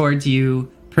lunges towards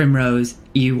you, Primrose.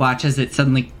 You watch as it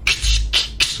suddenly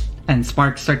and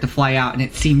sparks start to fly out, and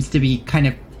it seems to be kind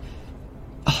of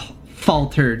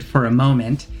faltered for a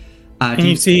moment. And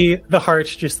you see the heart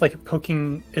just like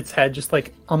poking its head just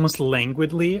like almost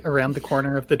languidly around the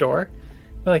corner of the door.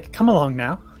 They're like, come along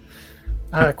now.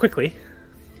 Quickly.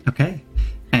 Okay.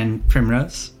 And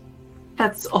Primrose?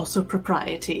 That's also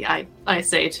propriety, I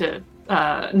say to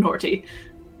Norty.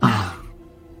 All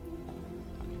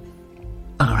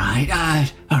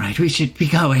right, we should be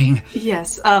going.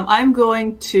 Yes, I'm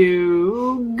going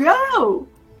to go.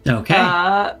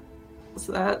 Okay.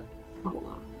 So that... Hold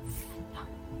on.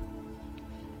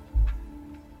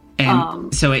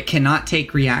 And so it cannot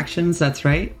take reactions, that's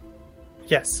right?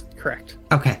 Yes, correct.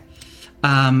 Okay.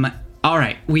 All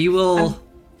right, we will...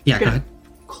 Yeah, go ahead.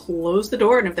 Close the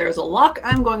door, and if there's a lock,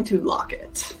 I'm going to lock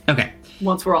it. Okay.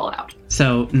 Once we're all out.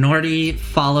 So Norty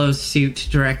follows suit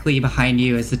directly behind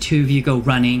you as the two of you go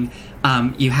running.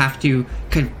 You have to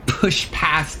kind of push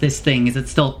past this thing as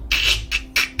it's still...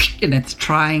 and it's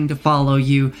trying to follow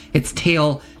you. Its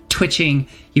tail twitching.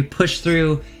 You push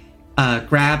through,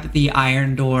 grab the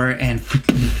iron door, and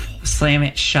slam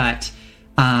it shut.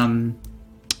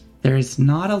 There's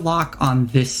not a lock on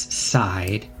this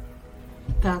side.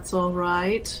 That's all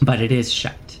right. But it is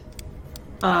shut.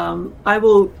 I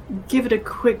will give it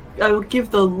I will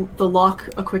give the lock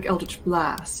a quick Eldritch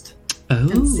Blast.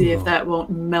 And see if that won't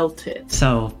melt it.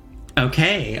 So,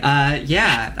 okay.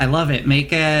 Yeah, I love it.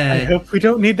 Make a... I hope we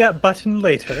don't need that button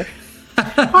later.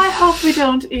 I hope we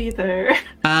don't either.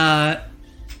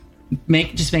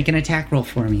 Just make an attack roll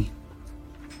for me.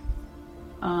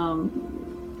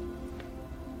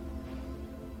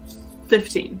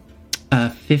 15.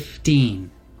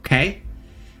 15. Okay.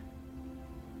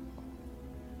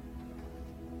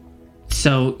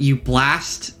 So you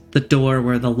blast the door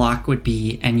where the lock would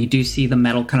be, and you do see the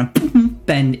metal kind of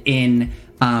bend in.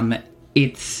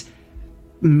 It's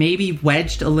maybe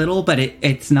wedged a little, but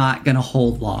it's not going to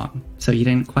hold long. So you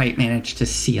didn't quite manage to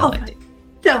seal it. Right.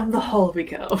 Down the hall we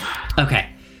go. Okay.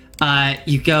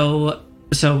 You go...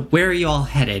 So where are you all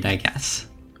headed, I guess?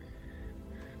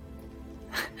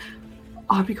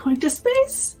 Are we going to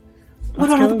space? What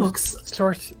Let's are the go books?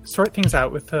 Sort things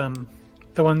out with the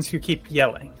ones who keep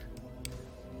yelling.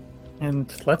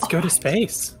 And let's go to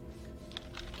space.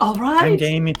 All right. I'm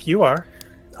game if you are.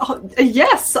 Oh,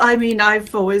 yes, I mean,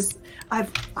 I've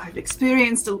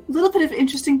experienced a little bit of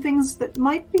interesting things that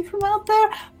might be from out there,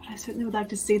 but I certainly would like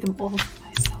to see them all for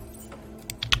myself.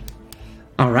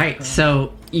 All right,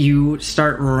 so you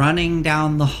start running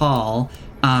down the hall.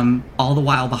 All the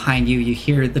while behind you, you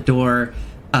hear the door.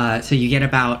 So you get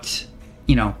about,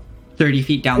 30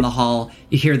 feet down the hall.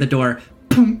 You hear the door.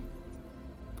 Boom,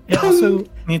 It also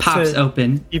needs pops to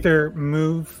open. either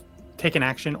move, take an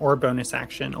action, or bonus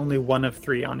action. Only one of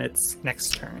 3 on its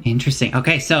next turn. Interesting.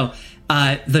 Okay, so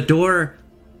the door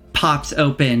pops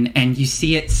open, and you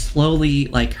see it slowly,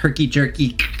 like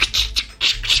herky-jerky,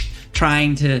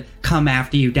 trying to come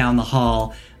after you down the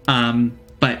hall.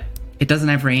 But it doesn't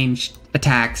have ranged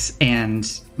attacks,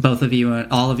 and both of you,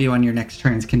 all of you on your next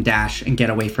turns can dash and get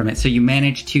away from it. So you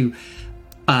manage to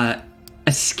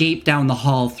escape down the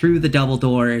hall through the double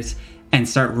doors and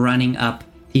start running up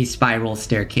the spiral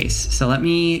staircase. So let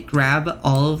me grab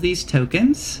all of these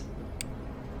tokens.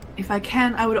 If I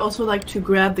can, I would also like to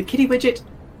grab the kitty widget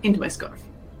into my scarf.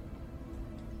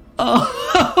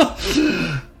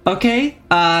 Oh, okay.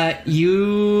 I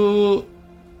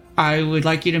would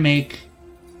like you to make...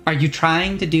 Are you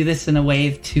trying to do this in a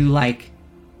way to,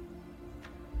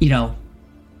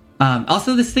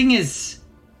 also this thing is...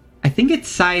 I think it's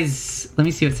size... Let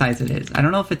me see what size it is. I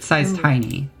don't know if it's size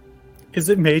tiny. Is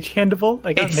it mage handable?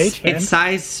 I got mage hand. It's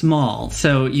size small,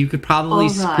 so you could probably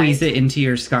squeeze it into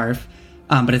your scarf,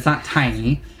 but it's not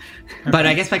tiny. But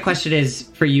I guess my question is,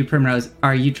 for you, Primrose,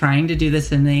 are you trying to do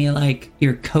this in a,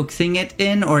 you're coaxing it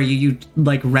in, or are you,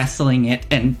 wrestling it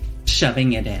and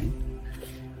shoving it in?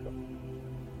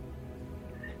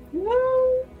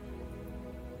 No.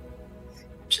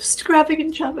 Just grabbing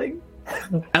and shoving.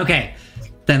 Okay,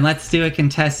 then let's do a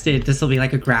contested... This will be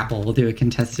like a grapple. We'll do a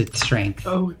contested strength.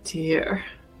 Oh, dear.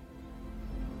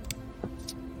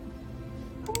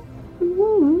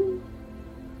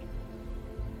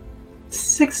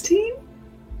 16?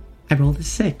 I rolled a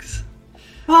 6.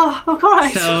 Oh, of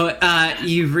course. So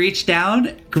you reach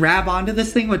down, grab onto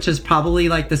this thing, which is probably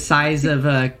the size of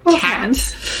a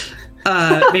cat.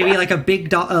 Maybe like a big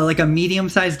dog, like a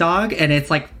medium-sized dog, and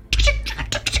it's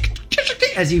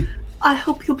as you... I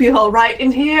hope you'll be all right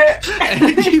in here.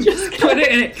 you put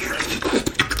it in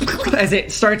it, as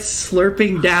it starts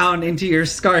slurping down into your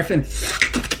scarf, and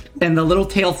the little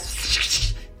tail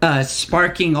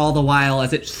sparking all the while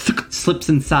as it slips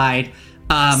inside.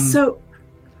 So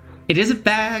it is a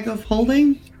bag of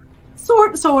holding?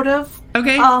 sort of.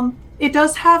 Okay. It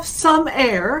does have some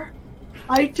air.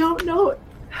 I don't know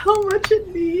how much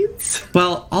it needs.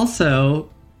 Well,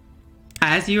 also,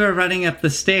 as you are running up the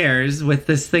stairs with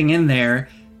this thing in there,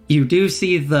 you do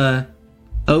see the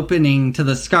opening to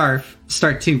the scarf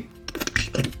start to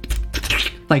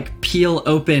like peel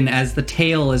open as the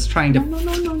tail is trying to.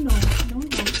 No.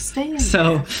 Stay in.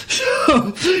 So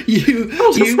you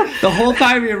the whole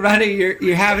time you're running,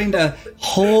 you're having to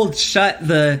hold shut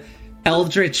the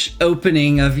eldritch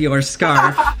opening of your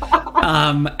scarf,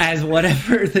 as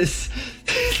whatever this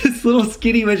little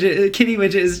kitty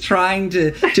widget is trying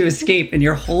to escape, and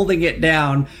you're holding it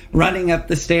down, running up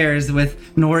the stairs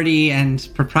with Nordy and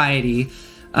Propriety.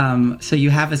 So you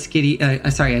have a kitty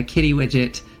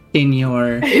widget in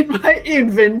my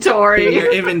inventory. In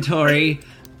your inventory.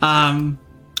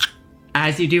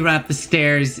 As you do run up the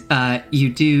stairs, you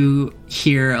do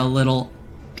hear a little,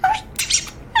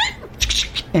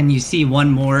 and you see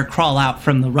one more crawl out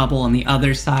from the rubble on the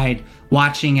other side,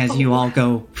 watching as you all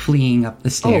go fleeing up the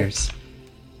stairs.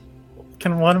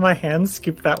 Can one of my hands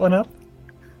scoop that one up?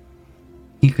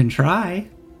 You can try.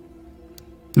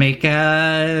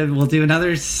 We'll do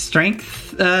another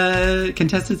strength,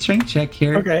 contested strength check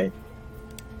here. Okay.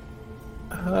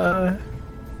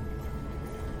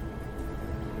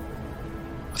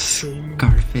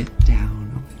 Scarf it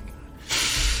down.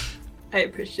 I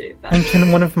appreciate that. And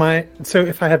can one of my... So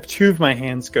if I have two of my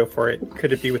hands go for it,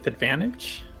 could it be with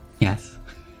advantage? Yes.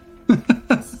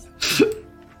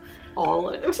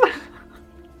 Olive.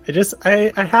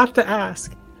 I have to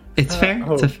ask. It's fair.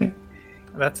 It's a fair.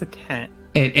 That's a 10.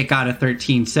 It got a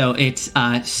 13, so it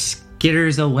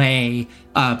skitters away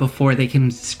before they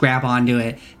can grab onto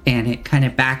it, and it kind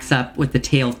of backs up with the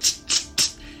tail,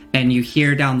 and you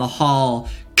hear down the hall.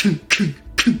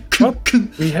 Well,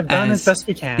 we have done as best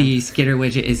we can. The skitter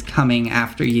widget is coming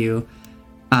after you.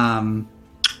 Do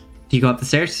you go up the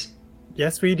stairs?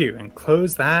 Yes, we do, and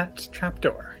close that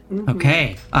trapdoor. Mm-hmm.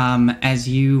 Okay. As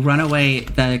you run away,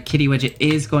 the kitty widget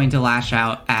is going to lash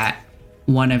out at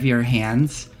one of your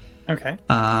hands. Okay.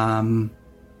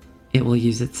 It will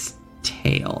use its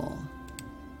tail.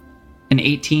 An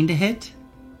 18 to hit?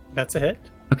 That's a hit.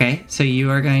 Okay, so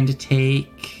you are going to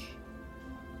take...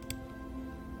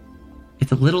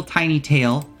 It's a little tiny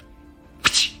tail.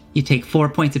 You take 4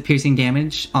 points of piercing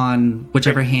damage on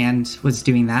whichever hand was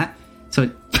doing that. So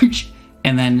it...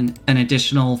 And then an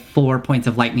additional 4 points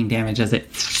of lightning damage as it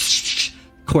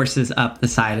courses up the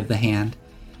side of the hand.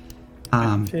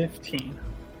 15.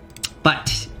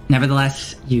 But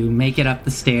nevertheless, you make it up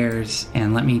the stairs,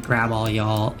 and let me grab all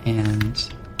y'all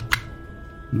and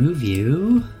move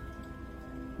you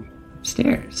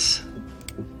upstairs.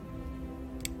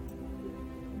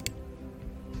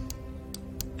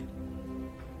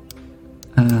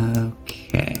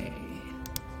 Okay.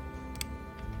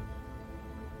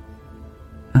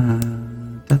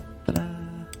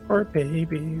 Poor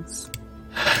babies.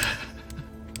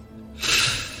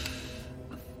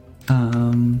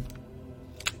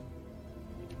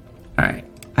 Alright,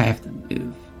 I have to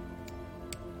move.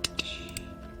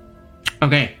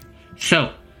 Okay,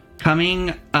 so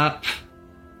coming up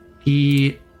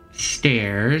the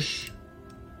stairs.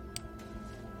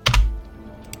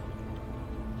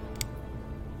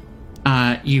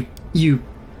 You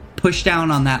push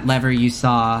down on that lever you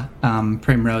saw,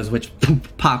 Primrose, which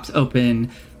pops open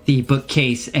the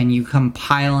bookcase, and you come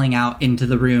piling out into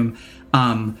the room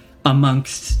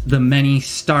amongst the many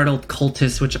startled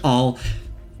cultists, which all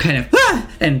kind of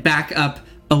and back up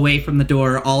away from the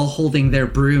door, all holding their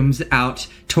brooms out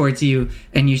towards you,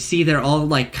 and you see they're all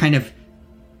like kind of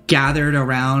gathered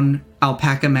around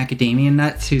Alpaca Macadamia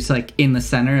Nuts, who's like in the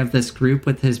center of this group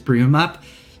with his broom up.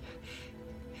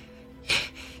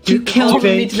 You killed All of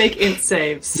them need to make int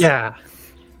saves. Yeah.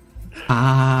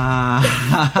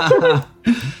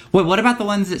 Well, what about the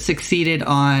ones that succeeded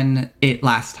on it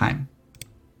last time?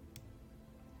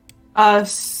 I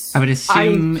would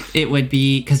assume it would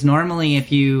be, because normally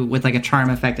if you, with like a charm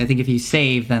effect, I think if you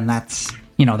save, then that's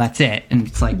it. And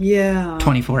it's like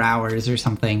 24 hours or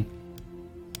something.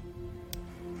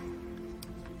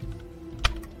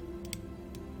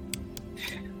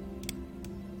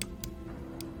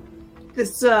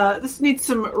 This needs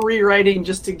some rewriting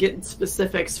just to get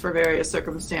specifics for various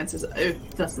circumstances.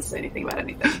 It doesn't say anything about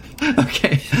anything.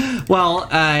 Okay. Well,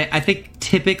 I think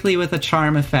typically with a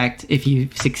charm effect, if you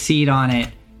succeed on it,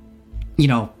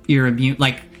 you're immune.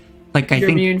 You're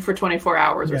immune for 24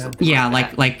 hours or something. Yeah, I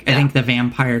think the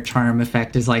vampire charm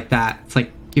effect is like that. It's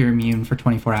like you're immune for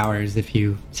 24 hours if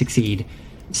you succeed.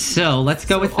 So let's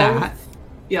go with that.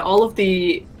 All of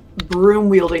the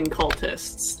broom-wielding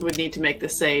cultists would need to make the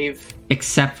save.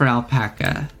 Except for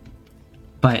Alpaca.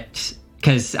 But,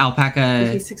 because Alpaca...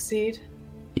 Did he succeed?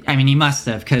 I mean, he must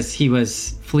have, because he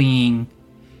was fleeing.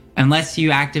 Unless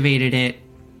you activated it.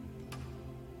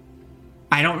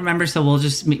 I don't remember, so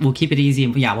we'll keep it easy.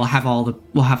 And yeah, we'll have all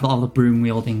the broom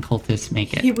wielding cultists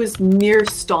make it. He was near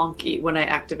Stonky when I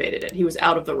activated it. He was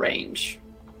out of the range.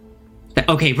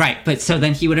 Okay, right. But so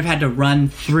then he would have had to run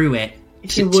through it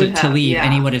to leave,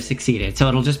 and he would have succeeded. So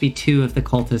it'll just be 2 of the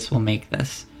cultists will make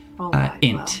this. Right,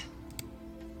 int.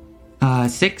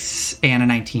 6 and a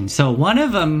 19. So one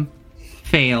of them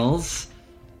fails.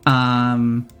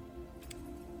 Go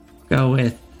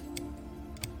with...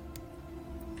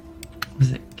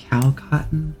 Was it Cow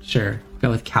Cotton? Sure. Go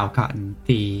with Cow Cotton.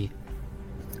 The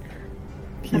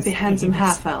handsome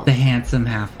half-elf. The handsome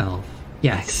half-elf.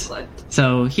 Yes. Excellent.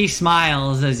 So he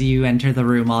smiles as you enter the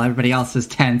room while everybody else is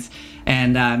tense.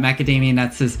 And Macadamia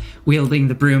Nuts is wielding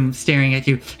the broom, staring at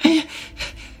you.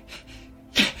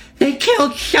 They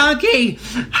killed Shaggy!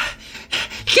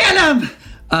 Get him!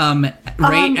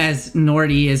 Right as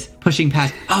Nordy is pushing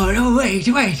past. Oh, no, wait.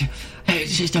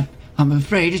 It's just I'm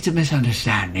afraid it's a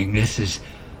misunderstanding.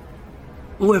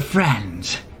 We're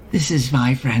friends. This is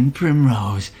my friend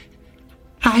Primrose.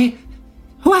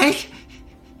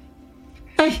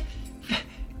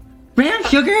 Ram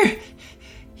Sugar,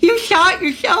 you shot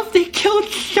yourself. They killed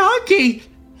Shaggy.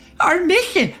 Our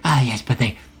mission. Yes, but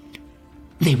they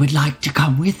would like to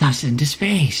come with us into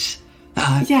space.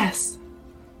 Yes.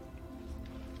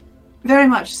 Very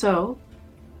much so.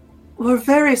 We're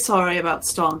very sorry about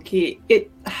Stonky.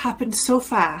 It happened so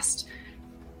fast.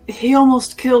 He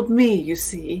almost killed me, you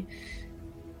see.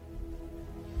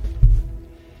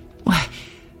 What?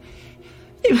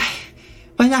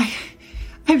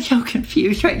 I'm so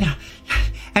confused right now.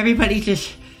 Everybody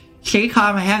just stay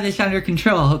calm. I have this under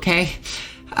control, okay?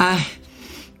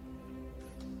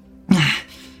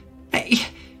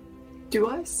 Do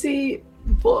I see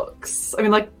books? I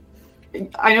mean, like,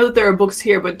 I know that there are books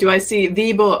here, but do I see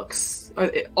the books?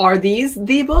 Are these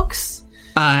the books?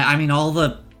 I mean, all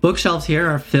the bookshelves here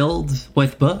are filled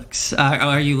with books.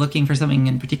 Are you looking for something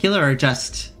in particular or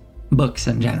just books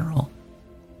in general?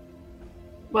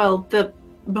 Well, the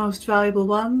most valuable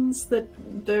ones that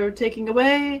they're taking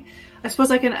away. I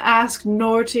suppose I can ask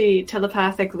Norty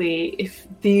telepathically if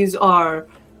these are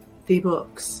the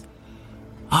books.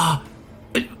 Well,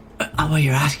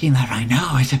 you're asking that right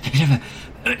now. It's a bit of a...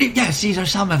 Yes, these are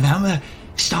some of them.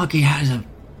 Stonky has a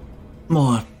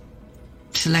more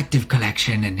selective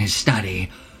collection in his study,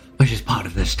 which is part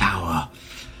of this tower.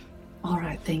 All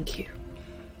right, thank you.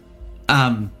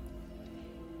 I'm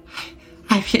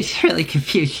just really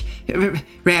confused.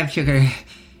 Ram Sugar,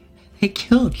 they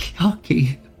killed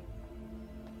Stonky.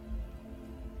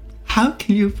 How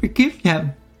can you forgive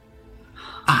them?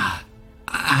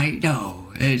 I know.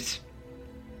 It's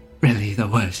really the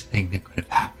worst thing that could have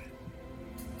happened.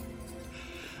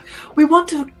 We want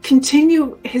to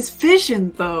continue his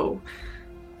vision, though.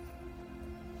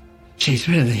 She's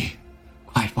really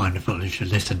quite wonderful. You should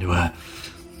listen to her.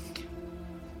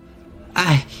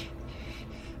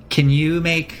 Can you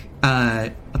make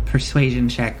a persuasion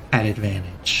check at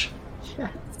advantage?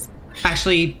 Yes.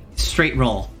 Actually, straight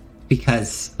roll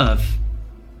because of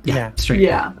straight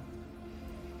roll.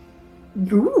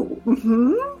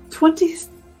 Ooh, 26.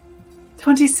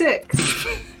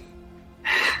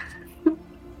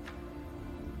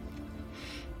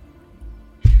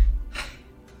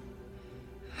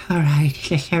 All right,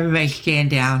 just everybody stand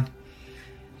down.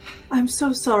 I'm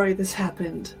so sorry this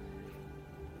happened.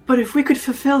 But if we could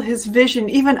fulfill his vision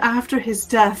even after his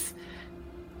death,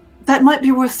 that might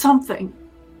be worth something.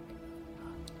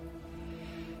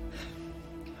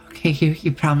 Okay,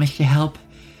 you promised to help.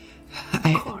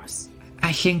 Of course.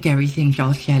 I think everything's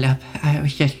all set up. I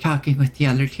was just talking with the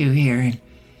other two here,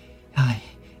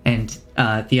 and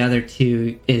the other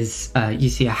two is you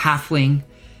see a halfling,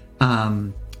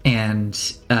 and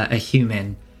a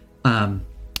human,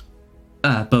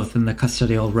 both in the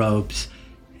custodial robes.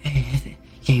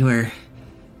 They were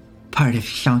part of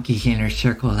Shonky's inner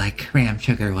circle like Ram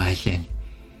Sugar was, and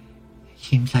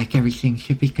seems like everything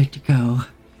should be good to go.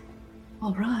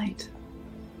 All right.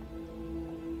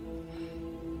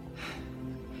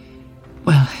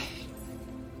 Well,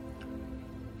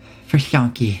 for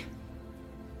Stonky.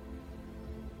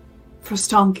 For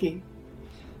Stonky.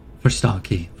 For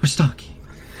Stonky. For Stonky.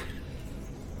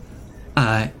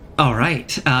 All right.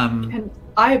 Can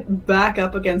I back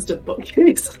up against a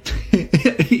bookcase?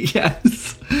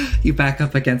 Yes. You back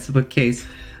up against the bookcase.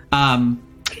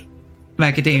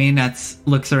 Macadamia Nuts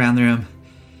looks around the room.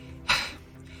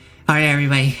 All right,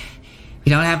 everybody.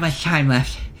 We don't have much time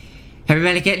left.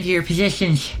 Everybody get into your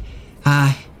positions.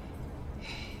 We'll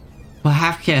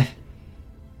have to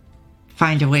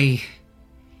find a way.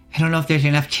 I don't know if there's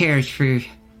enough chairs for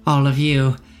all of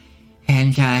you.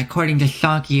 And according to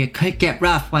Sonky, it could get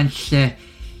rough once the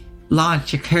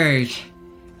launch occurs.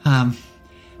 But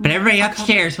everybody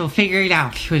upstairs will figure it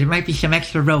out. There might be some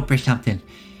extra rope or something.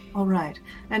 All right.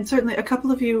 And certainly a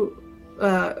couple of you,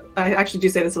 I actually do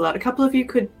say this a lot, a couple of you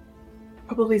could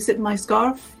probably sit in my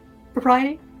scarf,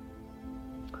 Propriety?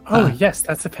 Oh, yes,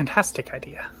 that's a fantastic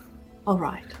idea. All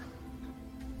right.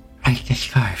 Right, the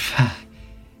scarf.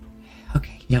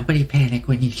 Okay, nobody panic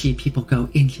when you see people go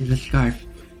into the scarf.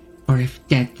 Or if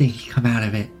dead things come out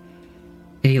of it.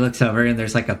 He looks over and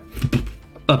there's like a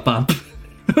bump.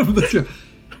 Okay,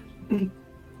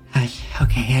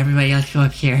 everybody else go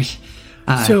upstairs.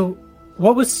 So,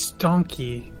 what was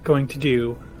Stonky going to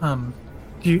do?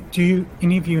 Do you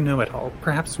any of you know at all?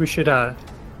 Perhaps we should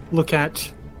look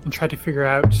at and try to figure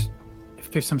out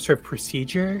if there's some sort of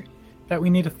procedure that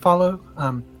we need to follow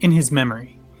in his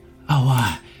memory.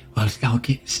 Well,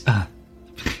 Stonky.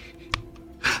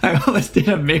 I almost did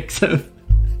a mix of.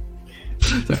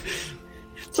 Sorry.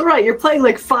 It's all right. You're playing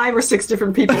like 5 or 6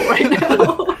 different people right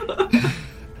now.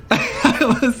 I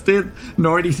almost did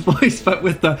Nordy's voice, but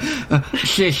with the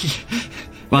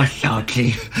Well,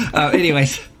 Stonky.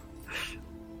 anyways.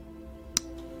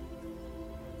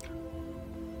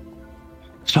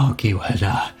 Stonky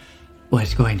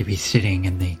was going to be sitting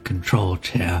in the control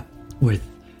chair with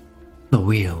the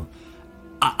wheel.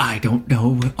 I don't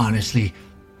know, honestly.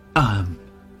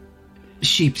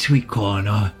 Sheep sweet corn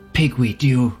or pigweed, do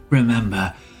you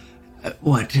remember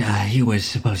what he was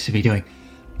supposed to be doing?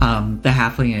 The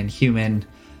halfling and human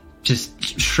just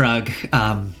shrug,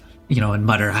 and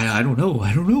mutter, I don't know.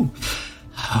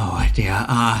 Oh,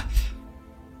 dear.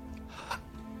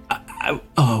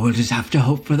 We'll just have to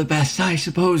hope for the best, I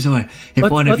suppose. Or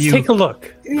if one of you... Let's take a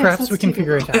look. Yes, Perhaps we can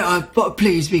figure it out. But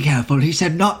please be careful. He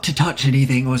said not to touch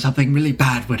anything or something really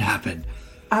bad would happen.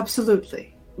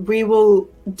 Absolutely. We will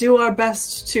do our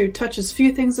best to touch as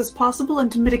few things as possible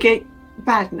and to mitigate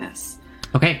badness.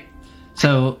 Okay.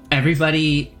 So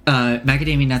everybody,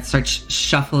 Macadamia Nut starts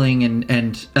shuffling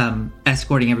and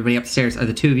escorting everybody upstairs. Are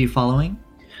the two of you following?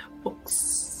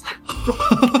 Books.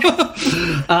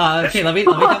 Okay, let me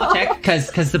double check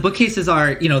because the bookcases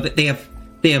are, they have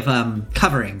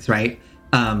coverings, right?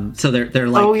 So they're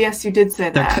like, oh yes, you did say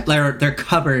that. They're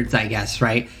cupboards, I guess,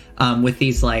 right? With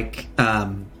these like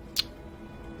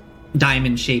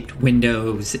diamond shaped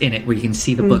windows in it where you can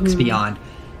see the books beyond.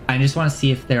 I just want to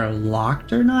see if they're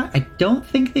locked or not. I don't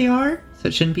think they are, so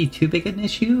it shouldn't be too big an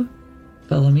issue.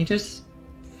 But let me just...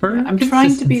 I'm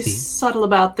trying to be subtle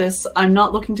about this. I'm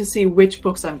not looking to see which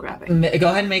books I'm grabbing. Go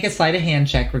ahead and make a sleight of hand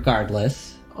check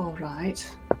regardless. All right.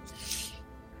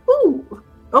 Ooh.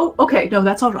 Oh, okay. No,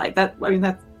 that's all right.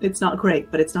 It's not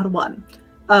great, but it's not a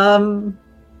 1.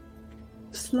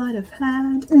 Sleight of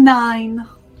hand. 9.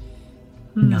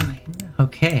 9.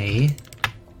 Okay.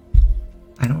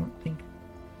 I don't think...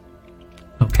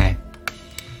 Okay.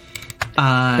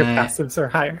 Your passives are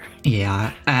higher.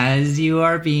 Yeah. As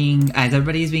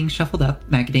everybody's being shuffled up,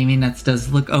 Macadamia Nuts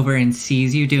does look over and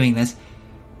sees you doing this.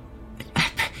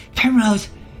 Primrose!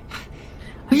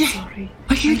 I'm sorry.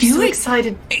 What are you I'm doing? so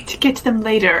excited to get to them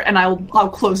later, and I'll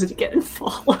close it again and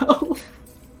follow.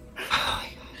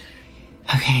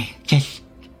 Okay,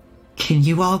 can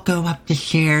you all go up the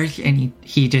stairs? And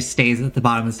he just stays at the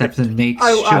bottom of the steps and makes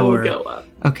sure. I will go up.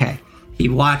 Okay. He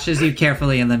watches you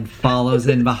carefully and then follows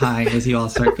in behind as you all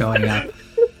start going up.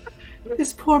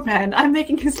 This poor man, I'm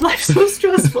making his life so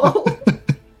stressful.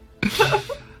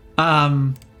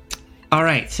 All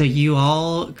right, so you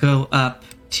all go up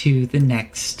to the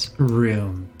next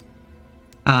room.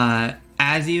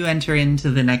 As you enter into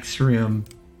the next room,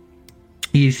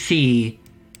 you see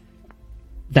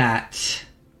that...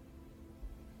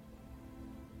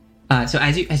 so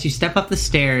as you step up the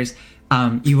stairs...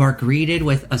 you are greeted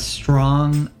with a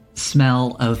strong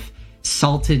smell of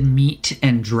salted meat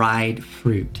and dried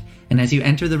fruit. And as you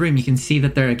enter the room, you can see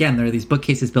that there are these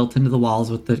bookcases built into the walls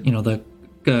with the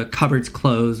cupboards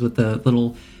closed with the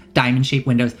little diamond-shaped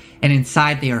windows. And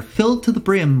inside, they are filled to the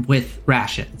brim with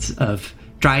rations of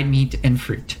dried meat and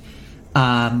fruit.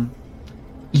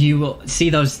 You will see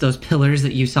those pillars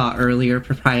that you saw earlier,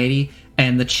 Propriety,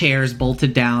 and the chairs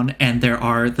bolted down, and there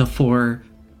are the 4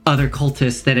 other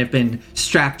cultists that have been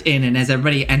strapped in, and as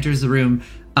everybody enters the room,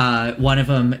 one of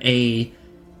them, a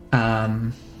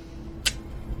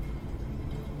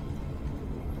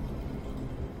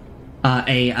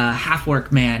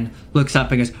half-orc man, looks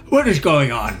up and goes, "What is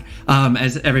going on?"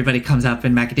 As everybody comes up,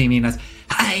 and Macadamia Nuts,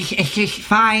 It's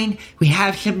fine. We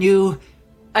have some new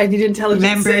I need intelligence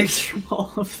members saves from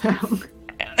all of them.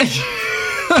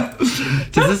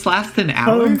 Does this last an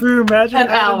hour? Homebrew magic An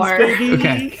items, hour. baby.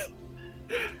 Okay.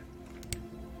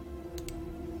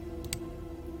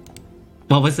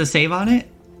 What was the save on it?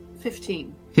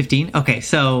 15. 15? Okay,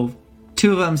 so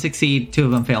 2 of them succeed, 2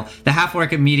 of them fail. The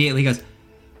half-orc immediately goes,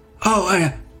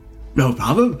 Oh, no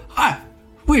problem.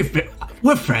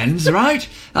 We're friends, right?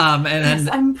 and then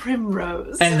Yes, I'm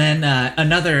Primrose. and then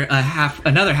another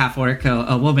half-orc,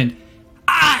 a woman,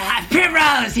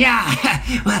 Primrose,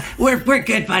 yeah. Well, we're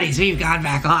good buddies. We've gone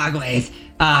back a long ways.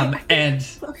 and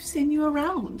I've seen you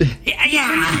around.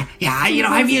 Yeah. You know,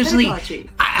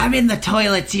 I'm in the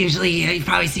toilets usually. You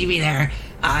probably see me there.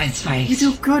 It's my. You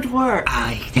do good work.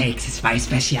 Thanks. It's my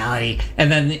specialty.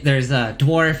 And then there's a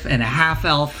dwarf and a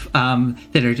half-elf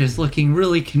that are just looking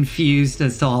really confused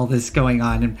as to all this going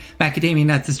on. And Macadamia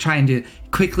Nuts is trying to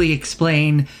quickly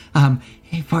explain,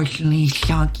 Unfortunately,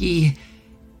 Shonky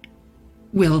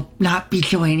will not be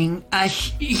joining us.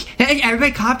 Hey,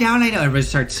 everybody calm down. I know. everybody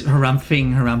starts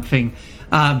harumphing.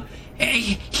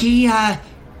 He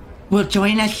will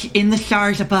join us in the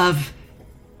stars above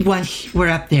once we're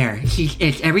up there.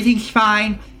 Everything's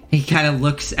fine. He kind of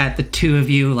looks at the 2 of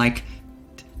you like,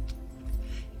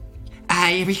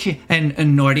 and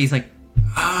Nordy's like,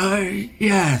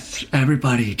 Yes,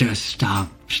 everybody just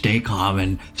stay calm,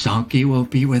 and Sonky will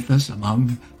be with us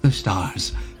among the stars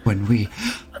when we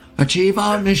achieve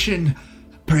our mission.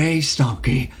 Praise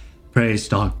Stonky. praise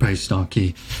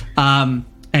Donkey.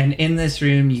 And in this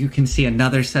room, you can see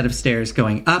another set of stairs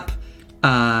going up,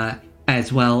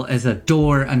 as well as a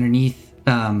door underneath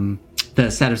the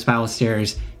set of spiral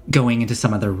stairs going into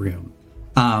some other room.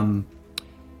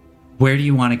 Where do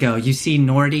you want to go? You see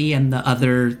Nordy and the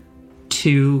other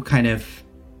 2 kind of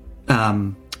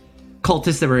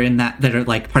cultists that were in that are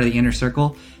like part of the inner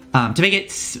circle. To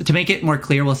make it more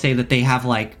clear, we'll say that they have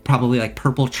like probably like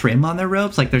purple trim on their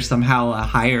robes, like there's somehow a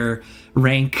higher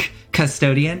rank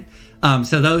custodian.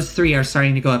 So those 3 are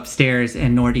starting to go upstairs,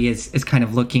 and Nordy is kind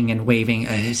of looking and waving.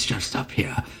 It's just up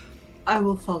here. I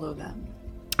will follow them.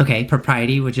 Okay,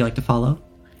 Propriety, would you like to follow?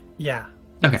 Yeah.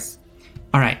 Okay.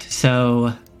 All right.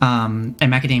 So, and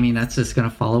Macadamia Nuts is going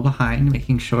to follow behind,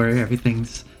 making sure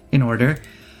everything's in order.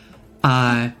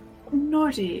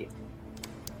 Nordy,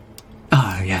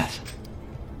 Yes.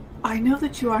 I know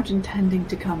that you aren't intending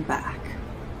to come back.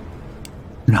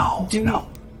 No.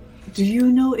 Do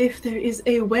you know if there is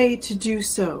a way to do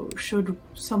so, should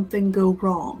something go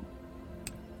wrong?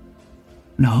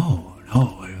 No.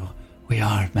 We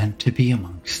are meant to be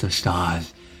amongst the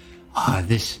stars.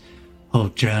 This whole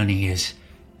journey is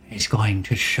going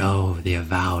to show the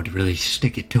Avowed, really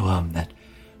stick it to them that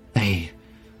they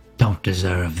don't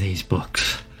deserve these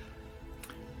books.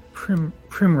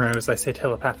 Primrose, I say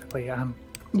telepathically. I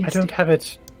Yes, don't dear. have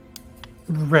it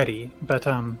ready, but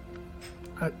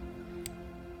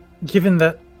given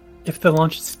that if the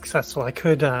launch is successful, I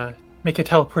could make a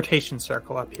teleportation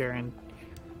circle up here, and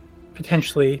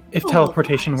potentially, if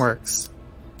teleportation right. works.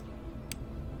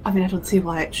 I mean, I don't see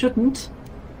why it shouldn't.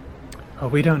 Oh,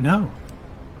 we don't know.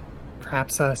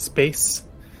 Perhaps space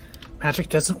magic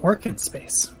doesn't work in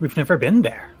space. We've never been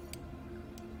there.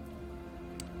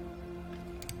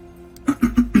 I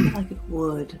feel like it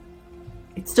would.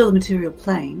 It's still a material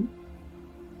plane.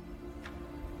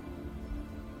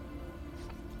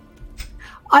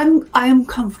 I am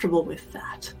comfortable with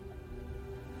that.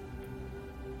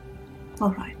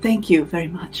 All right, thank you very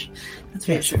much. That's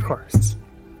Yes, of reassuring. course.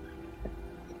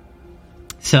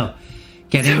 So,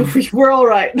 getting We're all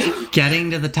right. getting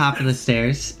to the top of the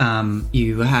stairs,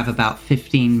 you have about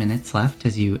 15 minutes left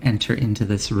as you enter into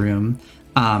this room.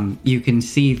 You can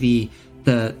see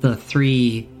the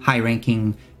 3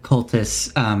 high-ranking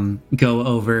cultists go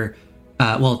over.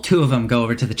 Well, 2 of them go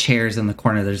over to the chairs in the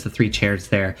corner. There's the 3 chairs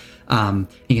there. You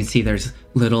can see there's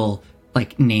little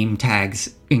like name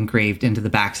tags engraved into the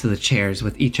backs of the chairs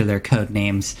with each of their code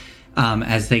names.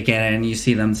 As they get in, you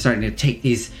see them starting to take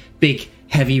these big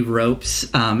heavy ropes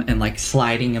and like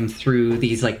sliding them through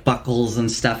these like buckles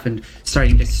and stuff and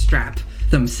starting to strap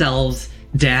themselves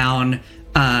down.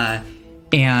 And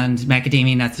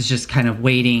Macadamia Nuts is just kind of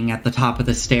waiting at the top of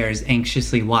the stairs,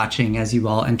 anxiously watching as you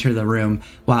all enter the room,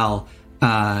 while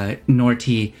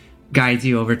Norty guides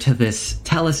you over to this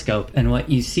telescope. And what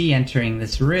you see entering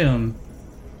this room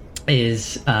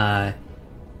is that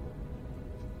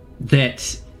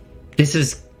this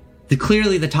is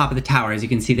clearly the top of the tower. As you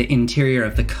can see, the interior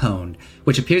of the cone,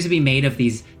 which appears to be made of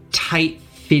these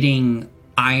tight-fitting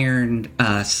iron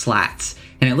slats.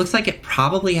 And it looks like it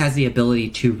probably has the ability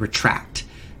to retract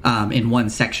in one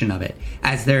section of it,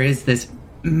 as there is this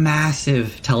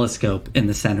massive telescope in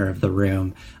the center of the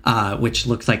room, which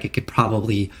looks like it could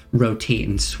probably rotate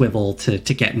and swivel to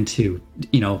get into,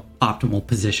 optimal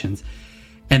positions.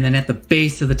 And then at the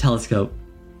base of the telescope,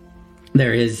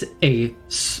 there is a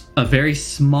very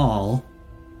small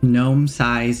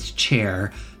gnome-sized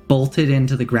chair bolted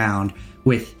into the ground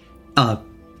with a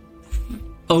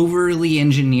overly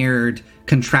engineered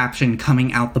contraption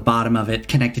coming out the bottom of it,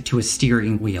 connected to a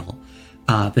steering wheel.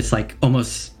 This like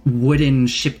almost wooden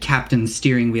ship captain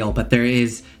steering wheel, but there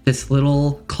is this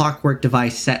little clockwork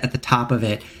device set at the top of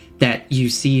it that you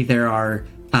see there are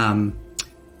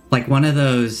like one of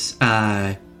those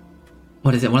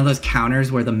what is it? One of those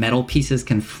counters where the metal pieces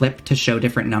can flip to show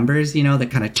different numbers, that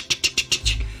kind of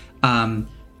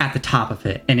at the top of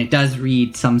it. And it does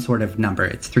read some sort of number.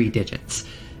 It's 3 digits.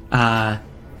 And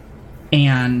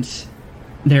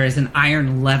there is an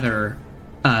iron lever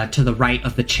to the right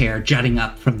of the chair jutting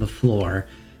up from the floor,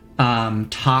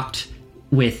 topped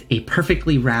with a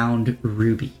perfectly round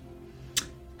ruby.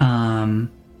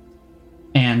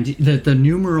 And the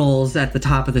numerals at the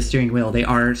top of the steering wheel, they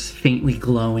are faintly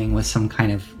glowing with some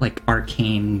kind of like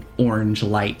arcane orange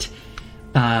light.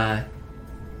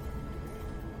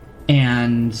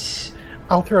 And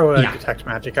I'll throw a detect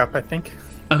magic up, I think.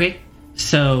 Okay,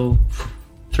 so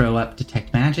throw up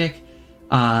detect magic.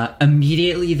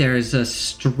 Immediately there's a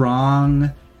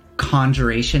strong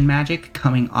conjuration magic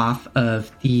coming off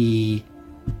of the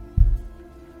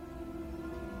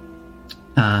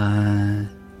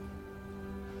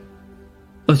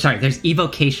there's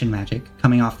evocation magic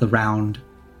coming off the round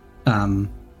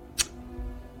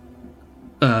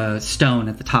stone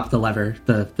at the top of the lever,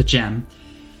 the gem.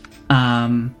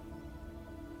 Don't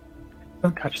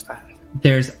touch that.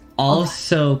 There's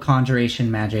also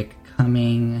conjuration magic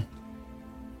coming.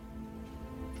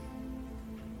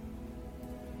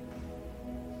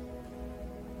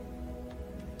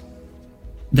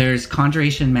 There's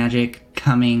conjuration magic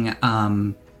coming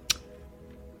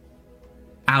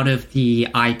out of the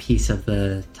eyepiece of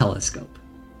the telescope.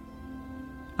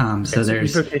 So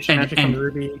there's evocation magic on the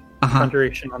ruby,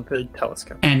 conjuration on the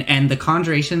telescope, and the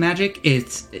conjuration magic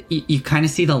is you kind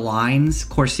of see the lines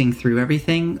coursing through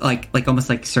everything, like almost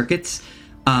like circuits.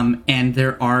 And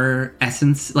there are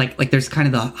essence, like there's kind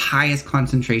of the highest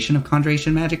concentration of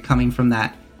conjuration magic coming from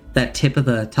that tip of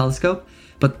the telescope,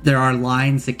 but there are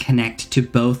lines that connect to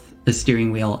both the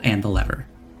steering wheel and the lever.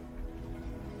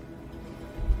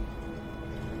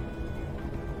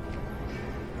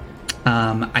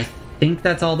 I think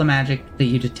that's all the magic that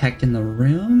you detect in the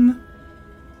room.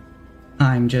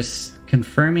 I'm just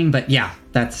confirming, but yeah,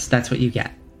 that's what you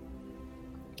get.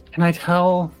 Can I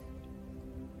tell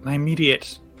my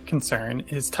immediate concern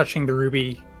is touching the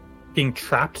ruby being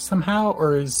trapped somehow,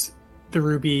 or is the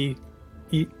ruby's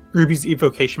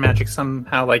evocation magic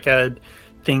somehow like a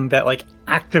thing that like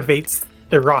activates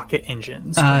the rocket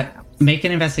engines? Make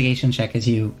an investigation check as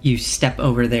you step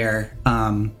over there,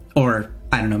 or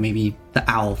I don't know, maybe the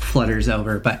owl flutters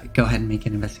over, but go ahead and make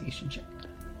an investigation check.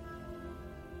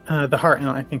 The heart and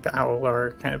I think the owl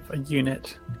are kind of a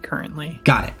unit currently.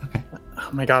 Got it. Okay. Oh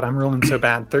my god, I'm rolling so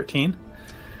bad. 13.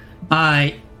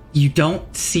 You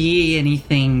don't see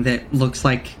anything that looks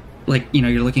like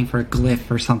you're looking for a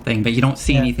glyph or something, but you don't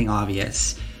see anything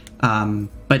obvious.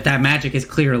 But that magic is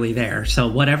clearly there. So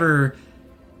whatever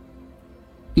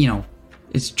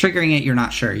is triggering it, you're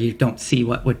not sure. You don't see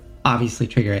what would obviously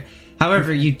trigger it.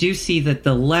 However, you do see that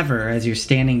the lever, as you're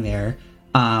standing there,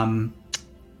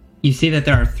 you see that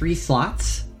there are 3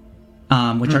 slots,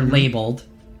 which are labeled.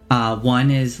 One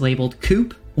is labeled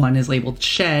coupe, one is labeled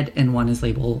shed, and one is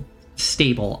labeled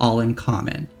stable, all in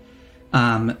common.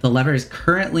 The lever is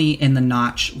currently in the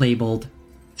notch labeled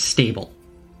stable.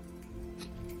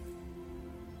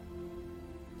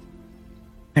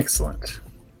 Excellent.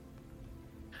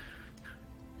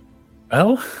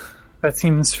 Well, that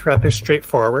seems rather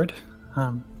straightforward.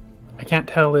 I can't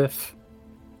tell if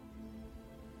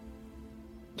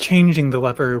changing the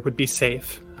lever would be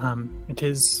safe. It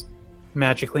is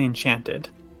magically enchanted.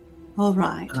 All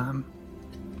right.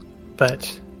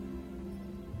 But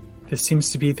this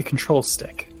seems to be the control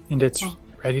stick, and it's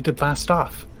ready to blast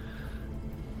off.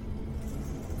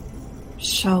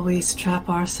 Shall we strap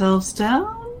ourselves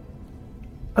down?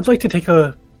 I'd like to take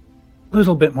a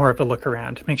little bit more of a look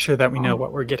around, make sure that we know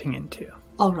what we're getting into.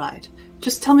 All right.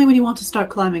 Just tell me when you want to start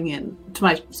climbing in. To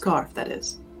my scarf, that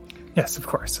is. Yes, of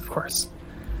course.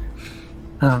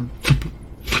 Oh,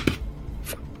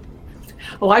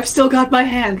 I've still got my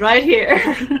hand right here.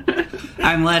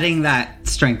 I'm letting that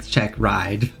strength check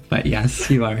ride, but yes,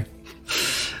 you are.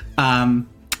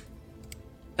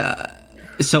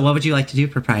 So what would you like to do,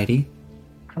 Propriety?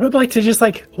 I would like to just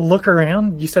look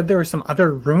around. You said there were some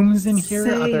other rooms in here.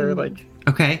 Same.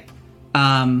 Okay.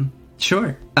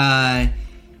 Sure.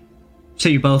 So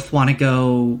you both want to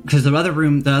go because the other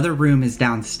room is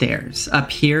downstairs. Up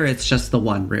here, it's just the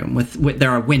one room with there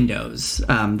are windows.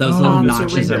 Those little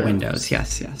notches are windows.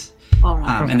 Yes. All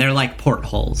right. And they're like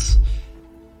portholes.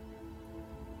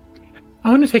 I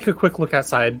want to take a quick look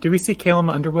outside. Do we see Calum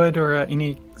Underwood or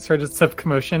any sort of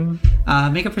commotion?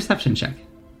 Make a perception check.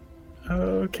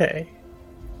 Okay.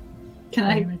 Can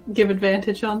I give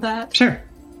advantage on that? Sure.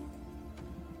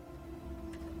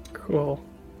 Cool.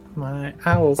 My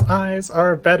owl's eyes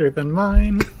are better than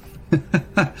mine.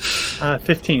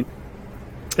 15.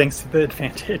 Thanks to the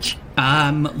advantage.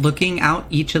 Looking out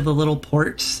each of the little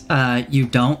ports, you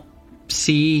don't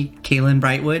see Kaylin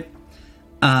Brightwood.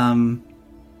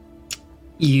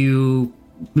 You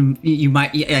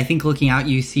might, I think looking out,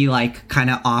 you see kind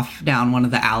of off down one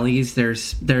of the alleys.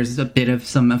 There's a bit of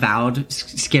some avowed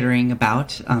skittering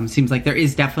about. Seems like there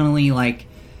is definitely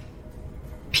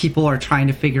people are trying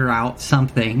to figure out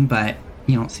something, but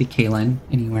you don't see Kaylin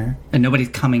anywhere, and nobody's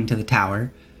coming to the tower.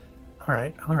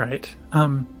 All right.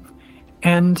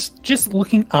 And just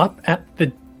looking up at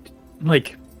the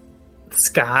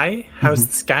sky, how's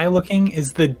the sky looking?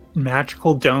 Is the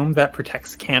magical dome that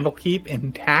protects Candlekeep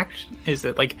intact? Is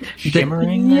it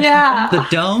shimmering? Yeah. The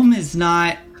dome is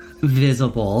not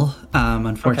visible,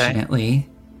 unfortunately. Okay.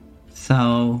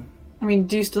 So, I mean,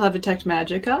 do you still have detect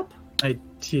magic up? I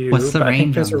do. What's the range? I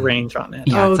think there's a range on it.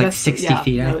 Yeah, it's 60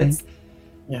 feet, I think.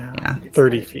 Yeah,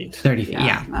 30 feet. 30 feet.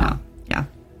 Yeah. No. Yeah.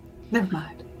 Never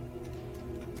mind.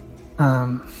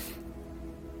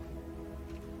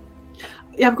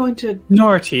 Yeah, I'm going to...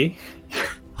 Norty.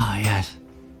 Oh, yes.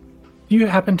 Do you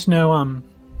happen to know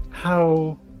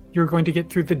how you're going to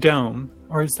get through the dome?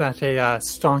 Or is that a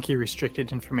stonky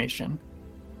restricted information?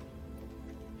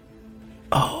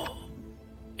 Oh.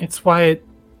 It's why it...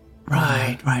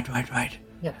 Right.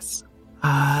 Yes.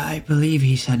 I believe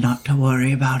he said not to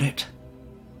worry about it.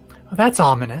 Well, that's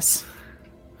ominous.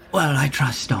 Well, I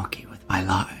trust Stonky with my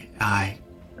life. I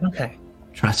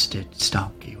trusted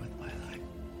Stonky with my life.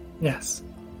 Yes.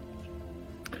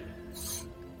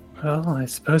 Well, I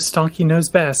suppose Stonky knows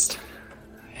best.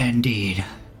 Indeed.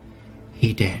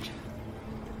 He did.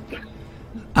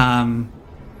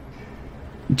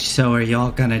 So are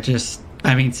y'all gonna just...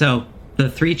 so the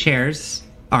 3 chairs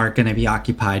are gonna be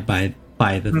occupied by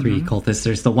the 3 cultists.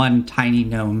 There's the one tiny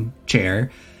gnome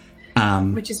chair.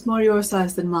 Which is more your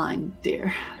size than mine,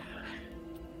 dear.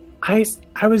 I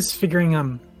was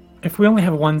figuring, if we only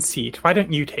have 1 seat, why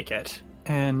don't you take it?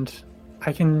 And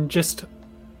I can just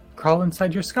crawl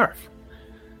inside your scarf.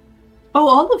 Oh,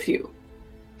 all of you?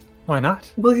 Why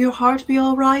not? Will your heart be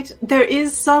all right? There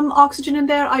is some oxygen in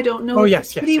there. I don't know. Oh, if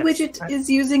yes. the widget is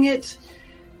using it.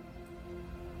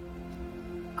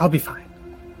 I'll be fine.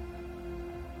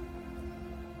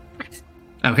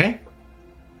 Okay.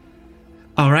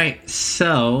 All right.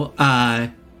 So,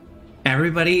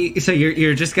 everybody. So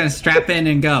you're just gonna strap in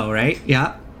and go, right?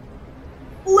 Yeah.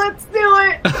 Let's do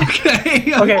it.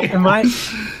 Okay. Okay. Am I?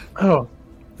 Oh,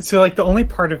 so the only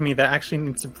part of me that actually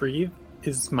needs to breathe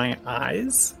is my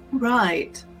eyes.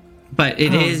 Right. But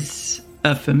it is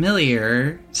a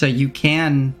familiar, so you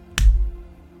can.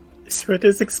 So it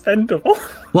is expendable.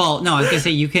 Well, no, I was gonna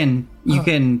say you can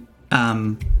dismiss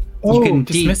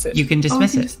it. You can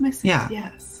dismiss it. Dismiss it. Yeah.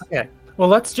 Yes. Okay. Well,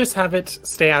 let's just have it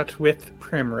stay out with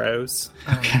Primrose.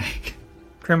 Okay.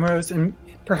 Primrose, and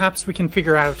perhaps we can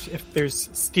figure out if there's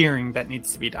steering that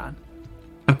needs to be done.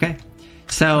 Okay.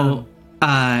 So,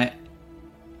 so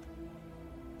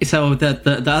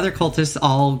the other cultists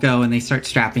all go and they start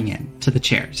strapping in to the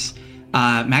chairs.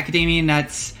 Macadamia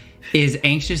Nuts is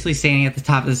anxiously standing at the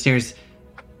top of the stairs,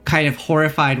 kind of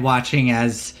horrified, watching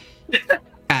as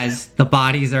the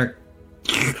bodies are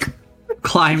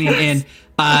climbing in.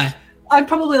 I'm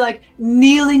probably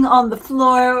kneeling on the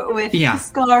floor with the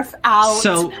scarf out.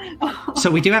 So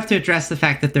we do have to address the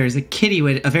fact that there's a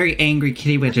very angry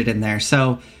kitty widget in there.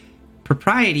 So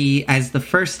Propriety, as the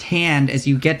first hand, as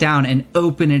you get down and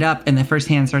open it up and the first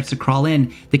hand starts to crawl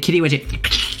in, the kitty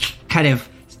widget kind of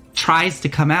tries to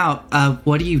come out.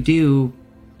 What do you do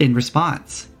in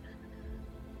response?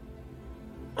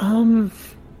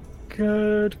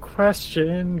 Good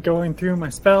question. Going through my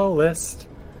spell list.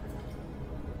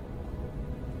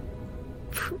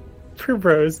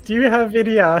 Primrose, do you have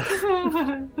any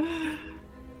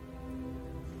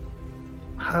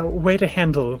way to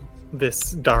handle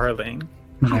this, darling?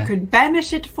 I could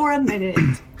banish it for a minute.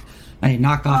 I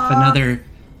knock off another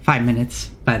 5 minutes,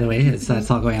 by the way, as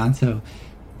that's all going on. So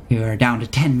you are down to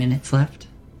 10 minutes left.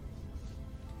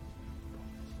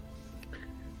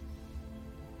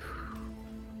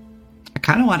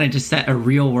 of want to just set a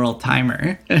real world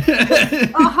timer.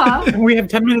 Uh-huh. We have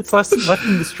 10 minutes left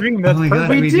in the stream. That's Oh my God,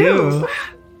 perfect. We do.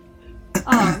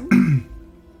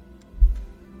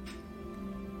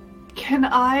 Can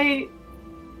I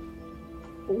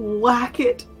whack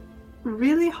it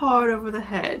really hard over the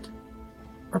head?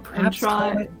 Or perhaps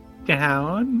try- calm it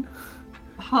down.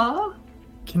 Huh?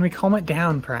 Can we calm it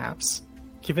down, perhaps?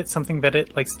 Give it something that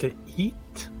it likes to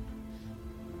eat?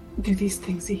 Do these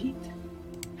things eat?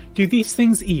 Do these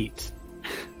things eat?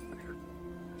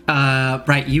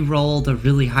 Right, you rolled a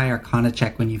really high Arcana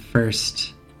check when you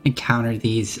first encountered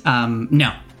these.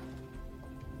 No.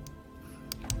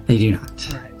 They do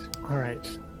not. All right.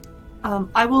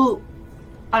 I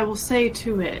will say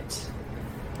to it,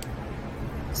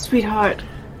 sweetheart.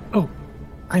 Oh,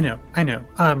 I know.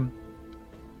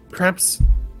 Perhaps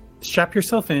strap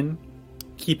yourself in,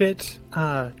 keep it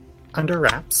under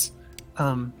wraps.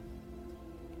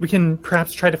 We can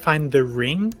perhaps try to find the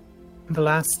ring in the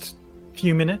last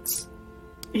few minutes.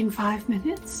 In 5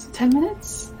 minutes? 10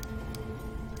 minutes?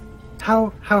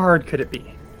 How hard could it be?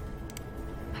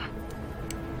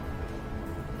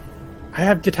 I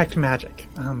have detect magic.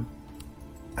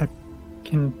 I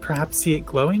can perhaps see it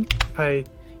glowing.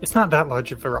 It's not that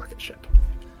large of a rocket ship.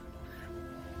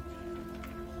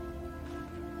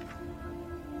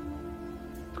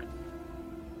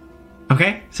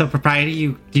 Okay, so Propriety,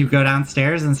 you go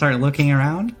downstairs and start looking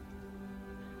around?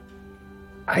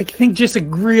 I think just a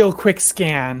real quick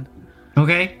scan.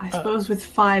 Okay. I suppose with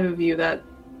 5 of you that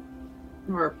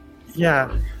were... Yeah.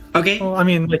 Okay. Well, I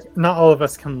mean, like, not all of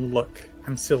us can look.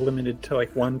 I'm still limited to,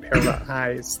 like, one pair of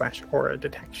eyes / aura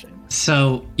detection.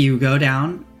 So you go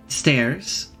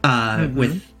downstairs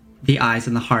with the eyes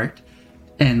and the heart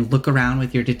and look around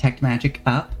with your detect magic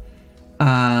up.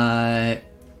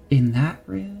 In that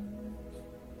room?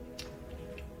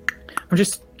 I'm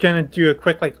just gonna do a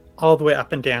quick, like, all the way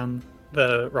up and down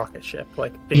the rocket ship,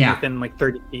 like, being Yeah. within, like,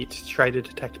 30 feet to try to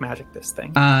detect magic this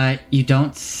thing. You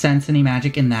don't sense any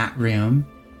magic in that room.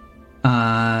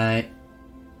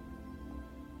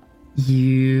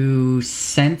 You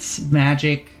sense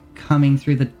magic coming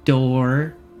through the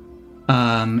door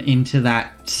into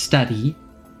that study.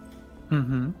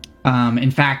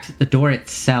 In fact, the door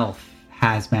itself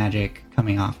has magic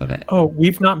coming off of it. Oh,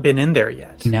 we've not been in there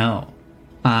yet. No.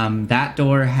 That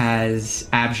door has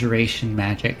abjuration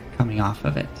magic coming off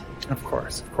of it. Of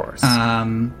course.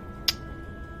 And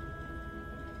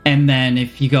then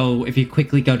if you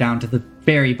quickly go down to the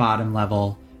very bottom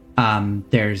level,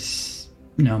 there's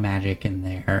no magic in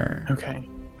there. Okay.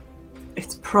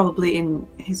 It's probably in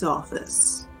his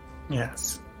office.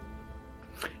 Yes.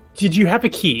 Did you have a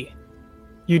key?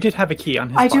 You did have a key on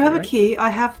his I do body, have a right? key. I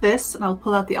have this, and I'll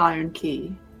pull out the iron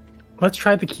key. Let's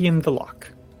try the key in the lock.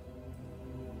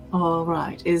 All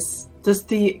right. Does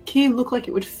the key look like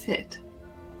it would fit?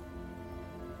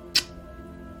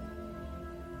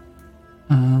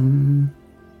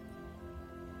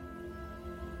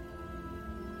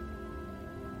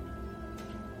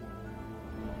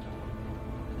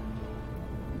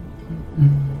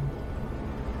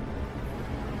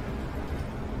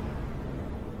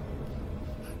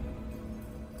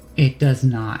 It does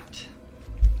not.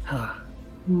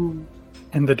 Hmm.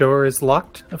 And the door is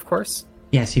locked, of course.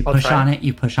 Yes, you I'll push try. on it,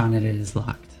 it is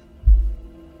locked.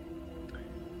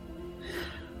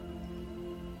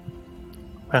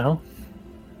 Well,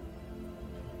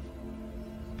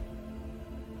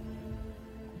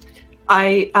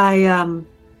 I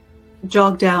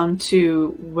jog down to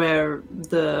where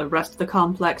the rest of the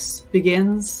complex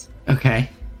begins. Okay.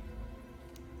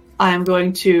 I am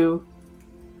going to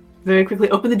very quickly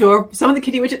open the door, summon the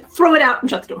kitty widget, throw it out, and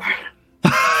shut the door.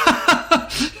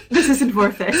 This isn't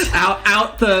worth it.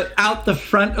 out the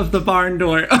front of the barn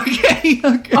door. Okay.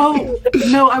 Oh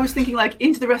no, I was thinking like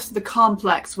into the rest of the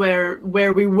complex where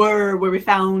we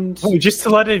found. oh, just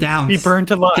to let it be burnt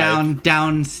alive.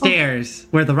 Downstairs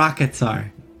where the rockets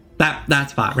are. That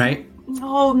spot, right?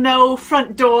 Oh no,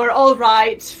 front door. All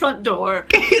right, front door.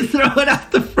 Throw it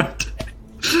out the front.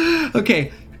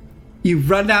 Okay. You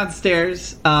run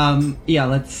downstairs.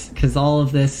 Because all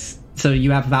of this. So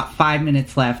you have about 5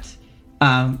 minutes left.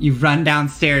 You run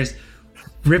downstairs,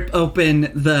 rip open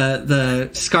the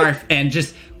scarf, and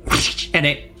just and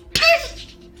it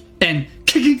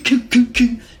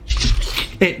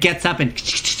gets up and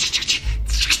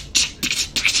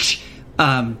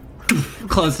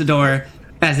close the door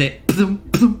as it boom,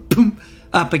 boom, boom,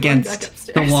 up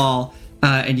against the wall,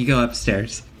 and you go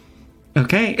upstairs.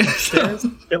 Okay. Upstairs,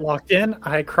 get locked in.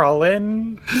 I crawl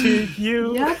in to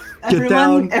you. Yep.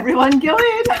 down. Everyone go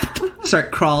in.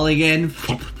 Start crawling in.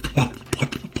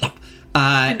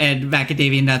 And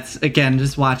Macadamia Nuts again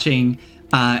just watching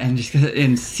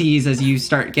and sees as you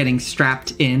start getting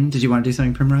strapped in. Did you want to do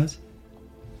something, Primrose?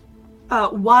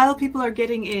 While people are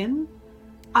getting in,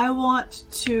 I want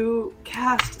to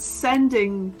cast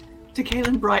Sending to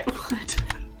Kaylin Brightwood.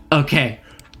 Okay.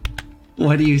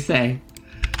 What do you say?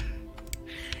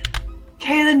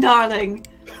 Kaylin, darling,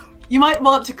 you might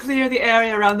want to clear the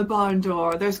area around the barn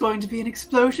door. There's going to be an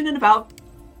explosion in about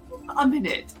a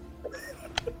minute.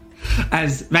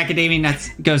 As Macadamia Nuts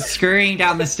goes scurrying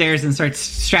down the stairs and starts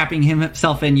strapping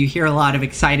himself in, you hear a lot of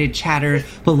excited chatter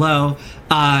below,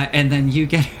 and then you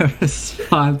get a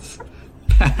response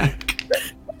back.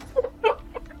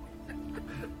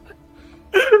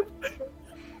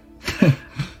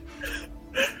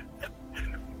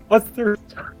 What's the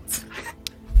response?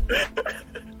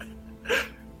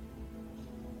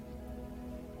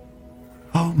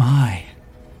 Oh my.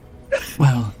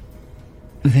 Well,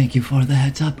 thank you for the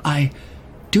heads up. I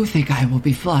do think I will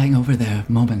be flying over there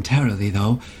momentarily,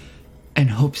 though, in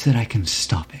hopes that I can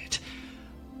stop it.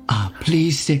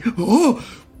 Please stay. Oh!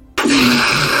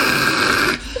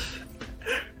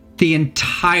 The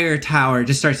entire tower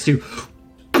just starts to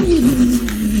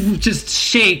just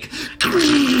shake.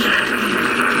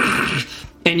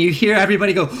 And you hear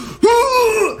everybody go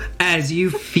as you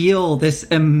feel this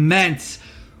immense,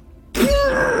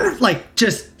 like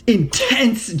just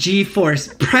intense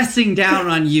G-force pressing down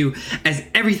on you as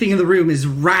everything in the room is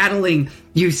rattling.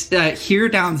 You hear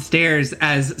downstairs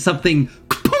as something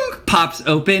pops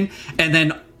open, and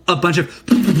then a bunch of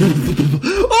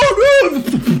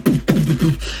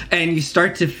and you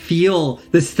start to feel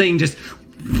this thing just.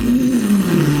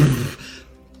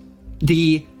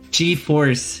 The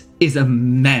G-force is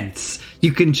immense.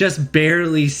 You can just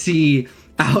barely see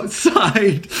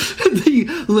outside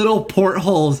the little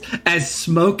portholes as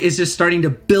smoke is just starting to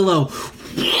billow.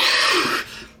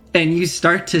 And you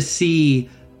start to see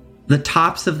the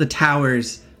tops of the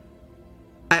towers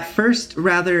at first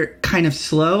rather kind of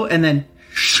slow and then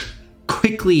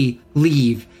quickly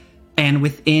leave. And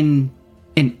within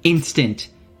an instant,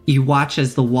 you watch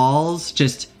as the walls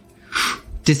just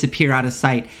disappear out of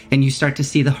sight, and you start to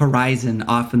see the horizon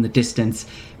off in the distance,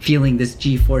 feeling this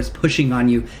G-force pushing on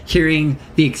you, hearing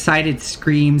the excited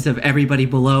screams of everybody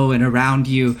below and around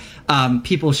you,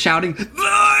 people shouting,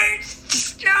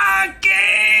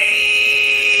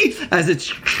 as it's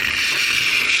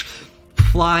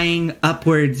flying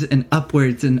upwards and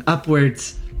upwards and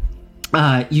upwards.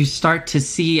 You start to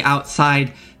see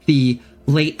outside the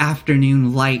late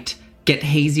afternoon light get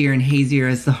hazier and hazier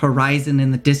as the horizon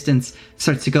in the distance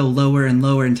starts to go lower and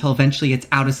lower until eventually it's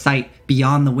out of sight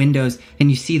beyond the windows, and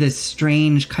you see this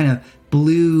strange kind of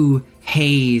blue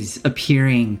haze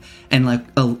appearing, and like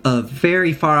a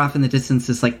very far off in the distance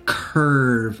this like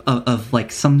curve of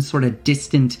like some sort of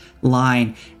distant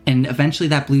line, and eventually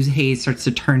that blue haze starts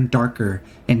to turn darker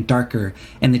and darker,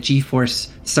 and the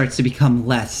G-force starts to become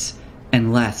less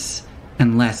and less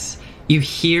and less. You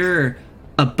hear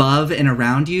above and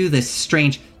around you this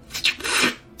strange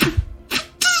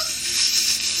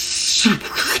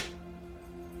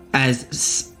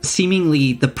as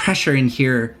seemingly the pressure in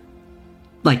here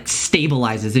like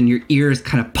stabilizes and your ears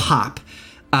kind of pop,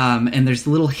 and there's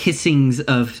little hissings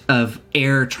of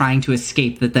air trying to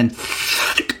escape that then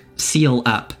seal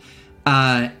up.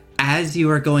 As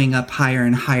you are going up higher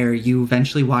and higher, you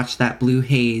eventually watch that blue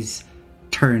haze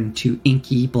turn to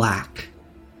inky black,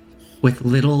 with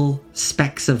little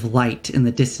specks of light in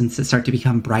the distance that start to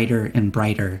become brighter and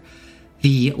brighter.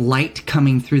 The light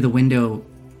coming through the window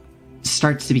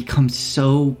starts to become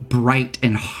so bright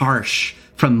and harsh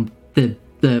from the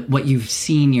what you've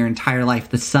seen your entire life,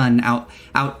 the sun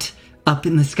out up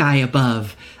in the sky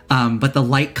above. But the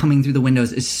light coming through the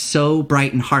windows is so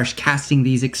bright and harsh, casting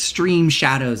these extreme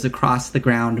shadows across the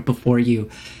ground before you.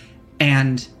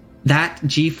 And that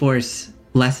G-force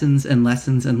lessens and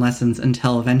lessens and lessens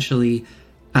until eventually,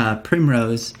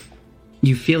 Primrose,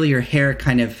 you feel your hair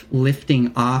kind of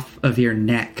lifting off of your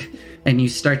neck, and you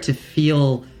start to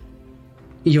feel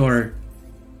your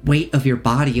weight of your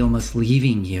body almost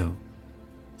leaving you.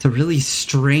 It's a really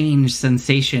strange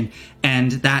sensation,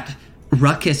 and that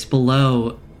ruckus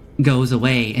below goes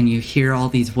away, and you hear all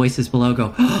these voices below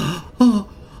go, oh,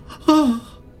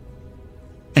 oh.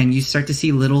 And you start to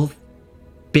see little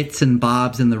bits and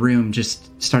bobs in the room just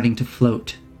starting to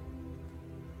float.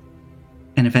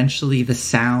 And eventually the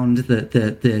sound,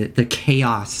 the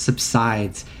chaos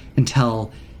subsides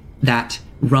until that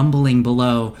rumbling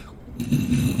below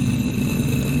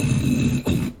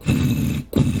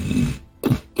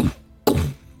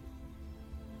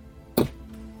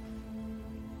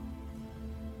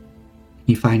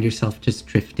you find yourself just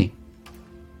drifting.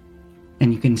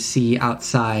 And you can see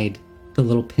outside the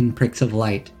little pinpricks of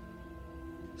light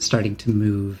starting to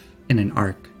move in an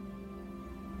arc.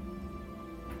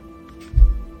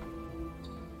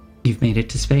 You've made it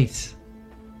to space.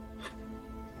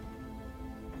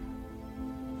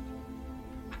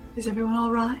 Is everyone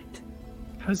all right?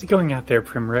 How's it going out there,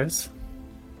 Primrose?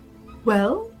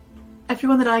 Well,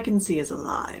 everyone that I can see is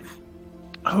alive.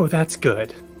 Oh, that's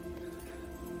good.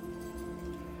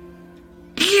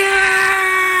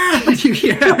 Yeah! You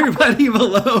hear everybody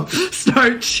below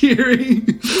start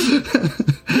cheering.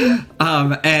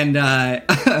 And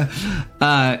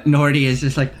Nordy is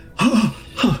just like,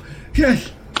 oh,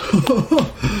 yes.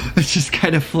 It's just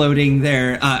kind of floating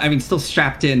there. Still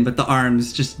strapped in, but the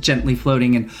arms just gently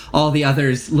floating, and all the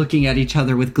others looking at each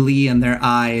other with glee in their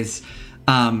eyes.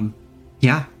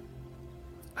 Yeah.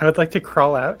 I would like to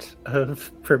crawl out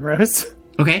of Primrose.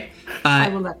 Okay. I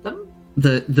will let them.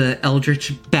 The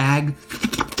Eldritch bag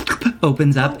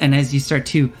opens up, and as you start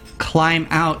to climb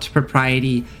out,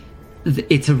 Propriety,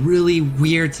 it's a really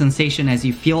weird sensation as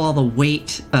you feel all the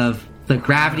weight of the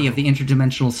gravity of the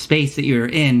interdimensional space that you're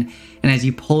in, and as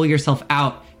you pull yourself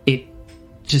out, it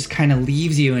just kind of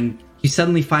leaves you, and you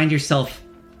suddenly find yourself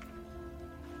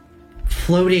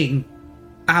floating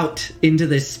out into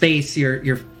this space.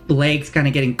 Your legs kind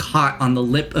of getting caught on the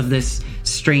lip of this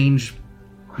strange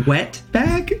wet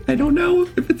bag. I don't know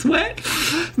if it's wet.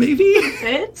 Maybe.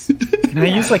 It's Can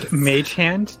I use like Mage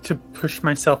Hand to push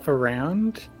myself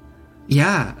around?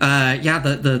 Yeah.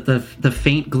 The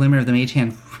faint glimmer of the mage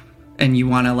hand, and you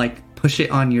want to like push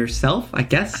it on yourself, I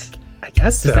guess. I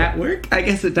guess so. Does that work? I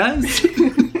guess it does.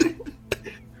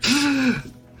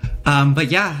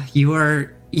 But yeah,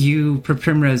 you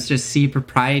Primrose just see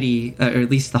Propriety, or at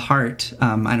least the heart.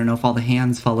 I don't know if all the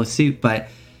hands follow suit, but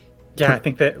yeah, I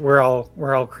think that we're all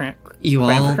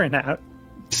clambering out.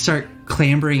 Start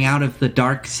clambering out of the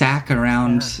dark sack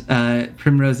around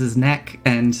Primrose's neck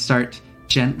and start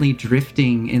gently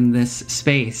drifting in this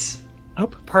space. Oh,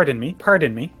 pardon me.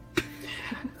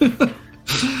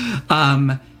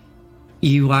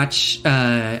 You watch.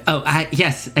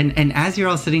 Yes, and as you're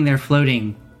all sitting there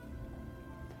floating,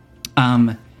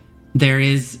 there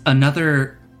is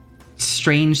another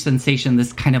strange sensation.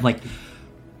 This kind of like.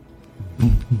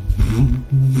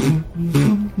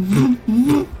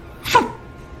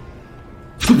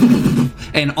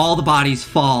 And all the bodies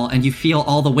fall, and you feel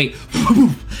all the weight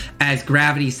as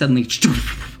gravity suddenly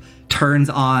turns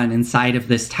on inside of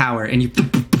this tower, and you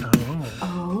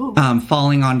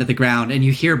falling onto the ground, and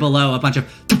you hear below a bunch of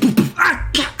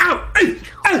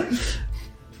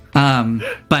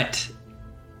but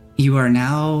you are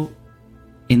now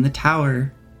in the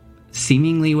tower,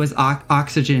 seemingly with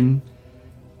oxygen.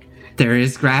 There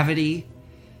is gravity.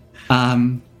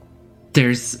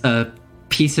 There's a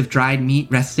piece of dried meat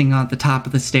resting on the top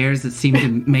of the stairs that seem to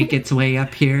make its way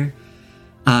up here.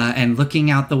 And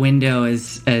looking out the window,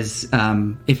 as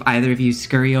if either of you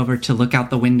scurry over to look out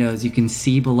the windows, you can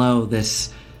see below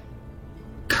this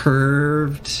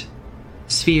curved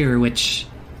sphere, which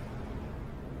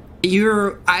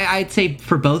I'd say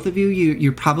for both of you,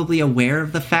 you're probably aware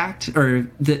of the fact,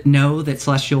 or that know that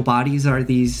celestial bodies are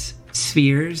these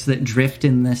spheres that drift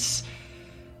in this.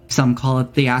 Some call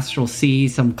it the astral sea,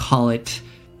 some call it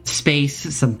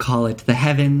space, some call it the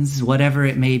heavens, whatever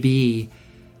it may be.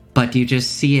 But you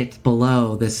just see it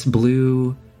below, this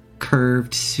blue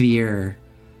curved sphere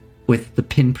with the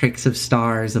pinpricks of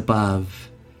stars above.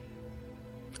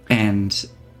 And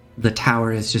the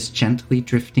tower is just gently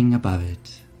drifting above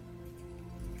it.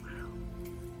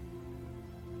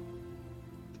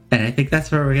 And I think that's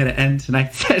where we're going to end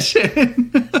tonight's session.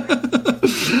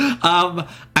 I'm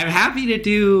happy to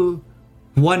do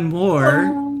one more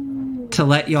to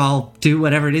let y'all do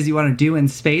whatever it is you want to do in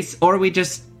space, or we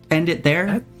just end it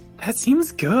there. That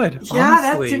seems good. Yeah,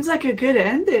 honestly. that seems like a good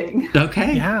ending.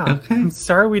 Okay. Yeah. Okay. I'm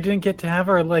sorry we didn't get to have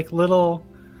our like little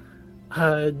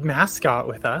mascot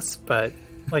with us, but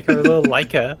like our little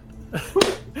Leica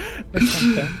or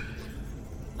something.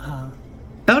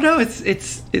 Oh no,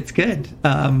 it's good.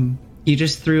 You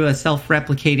just threw a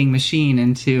self-replicating machine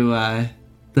into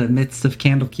the midst of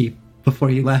Candlekeep before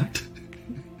you left.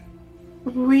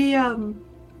 We did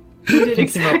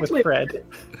Thinking about with exactly. Fred.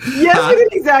 Yes, we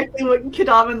did exactly what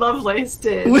Kadam and Lovelace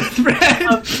did. With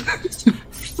Fred.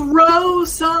 Throw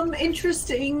some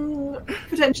interesting,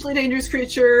 potentially dangerous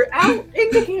creature out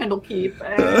into Candlekeep.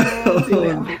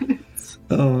 And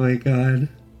Oh my god.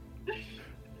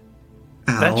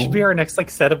 Ow. That should be our next like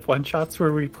set of one shots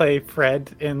where we play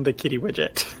Fred and the kitty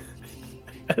widget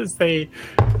as they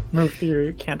move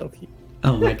through Candlekeep.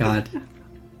 Oh my god.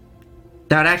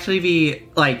 That would actually be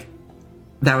like,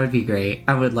 that would be great.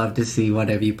 I would love to see one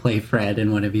of you play Fred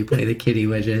and one of you play the kitty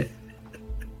widget.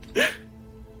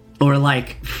 Or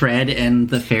like Fred and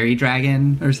the fairy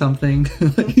dragon or something.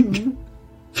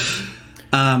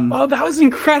 Oh, that was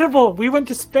incredible! We went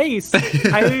to space.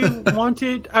 I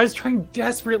was trying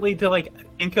desperately to like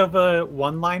think of a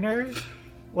one-liner,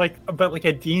 but like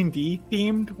a D&D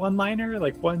themed one-liner,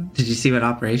 like one. Did you see what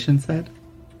Operation said?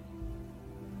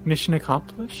 Mission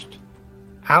accomplished.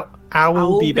 I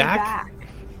will be back.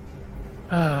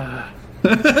 There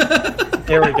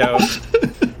we go.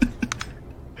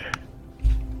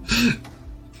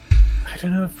 I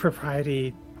don't know if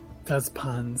Propriety does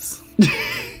puns.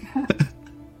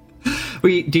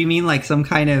 Do you mean like some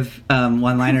kind of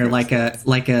one-liner, like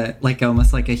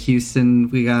almost like a Houston,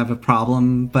 we have a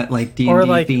problem, but like D&D or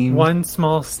like themed? one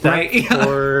small step Right, yeah.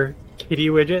 for kitty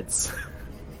widgets?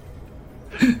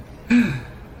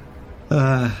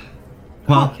 Well,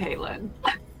 Caitlin.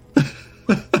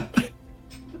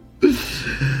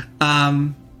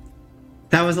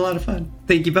 that was a lot of fun.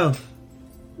 Thank you both.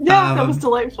 Yeah, that was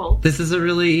delightful. This is a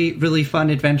really, really fun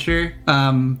adventure.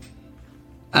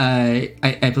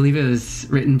 I believe it was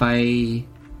written by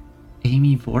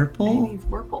Amy Vorpal. Amy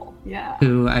Vorpal, yeah.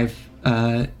 Who I've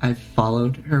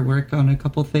followed her work on a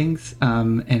couple things,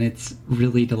 and it's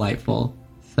really delightful.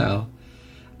 So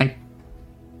I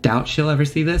doubt she'll ever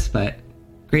see this, but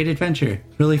great adventure,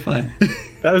 really fun.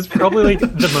 That was probably like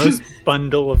the most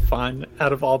bundle of fun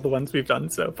out of all the ones we've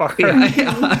done so far. Yeah.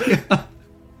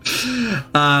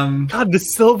 God, the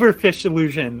silverfish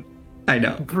illusion. I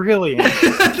know. Brilliant.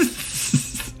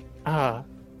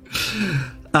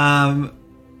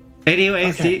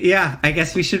 Anyways, Okay. yeah, I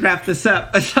guess we should wrap this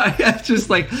up. Sorry, I was just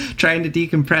like trying to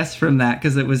decompress from that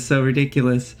because it was so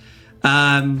ridiculous.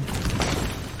 Well,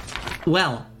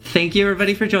 thank you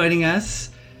everybody for joining us.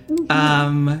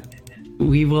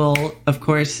 We will, of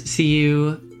course, see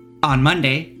you on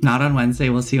Monday, not on Wednesday.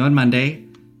 We'll see you on Monday,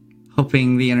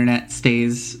 hoping the internet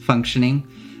stays functioning.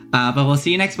 But we'll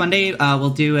see you next Monday. We'll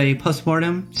do a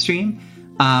postmortem stream.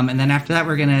 And then after that,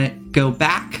 we're going to go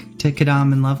back to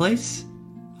Kadam and Lovelace,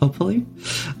 hopefully.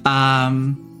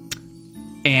 And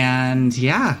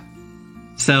yeah.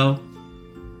 So,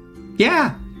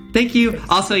 yeah. Thank you.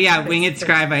 Also, yeah, Winged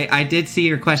Scribe, I did see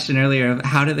your question earlier of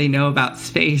how do they know about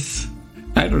space?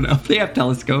 I don't know. They have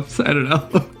telescopes. I don't know.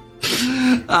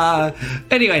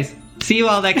 Anyways, see you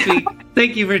all next week.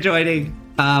 Thank you for joining.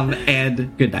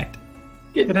 And good night.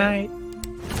 Good night.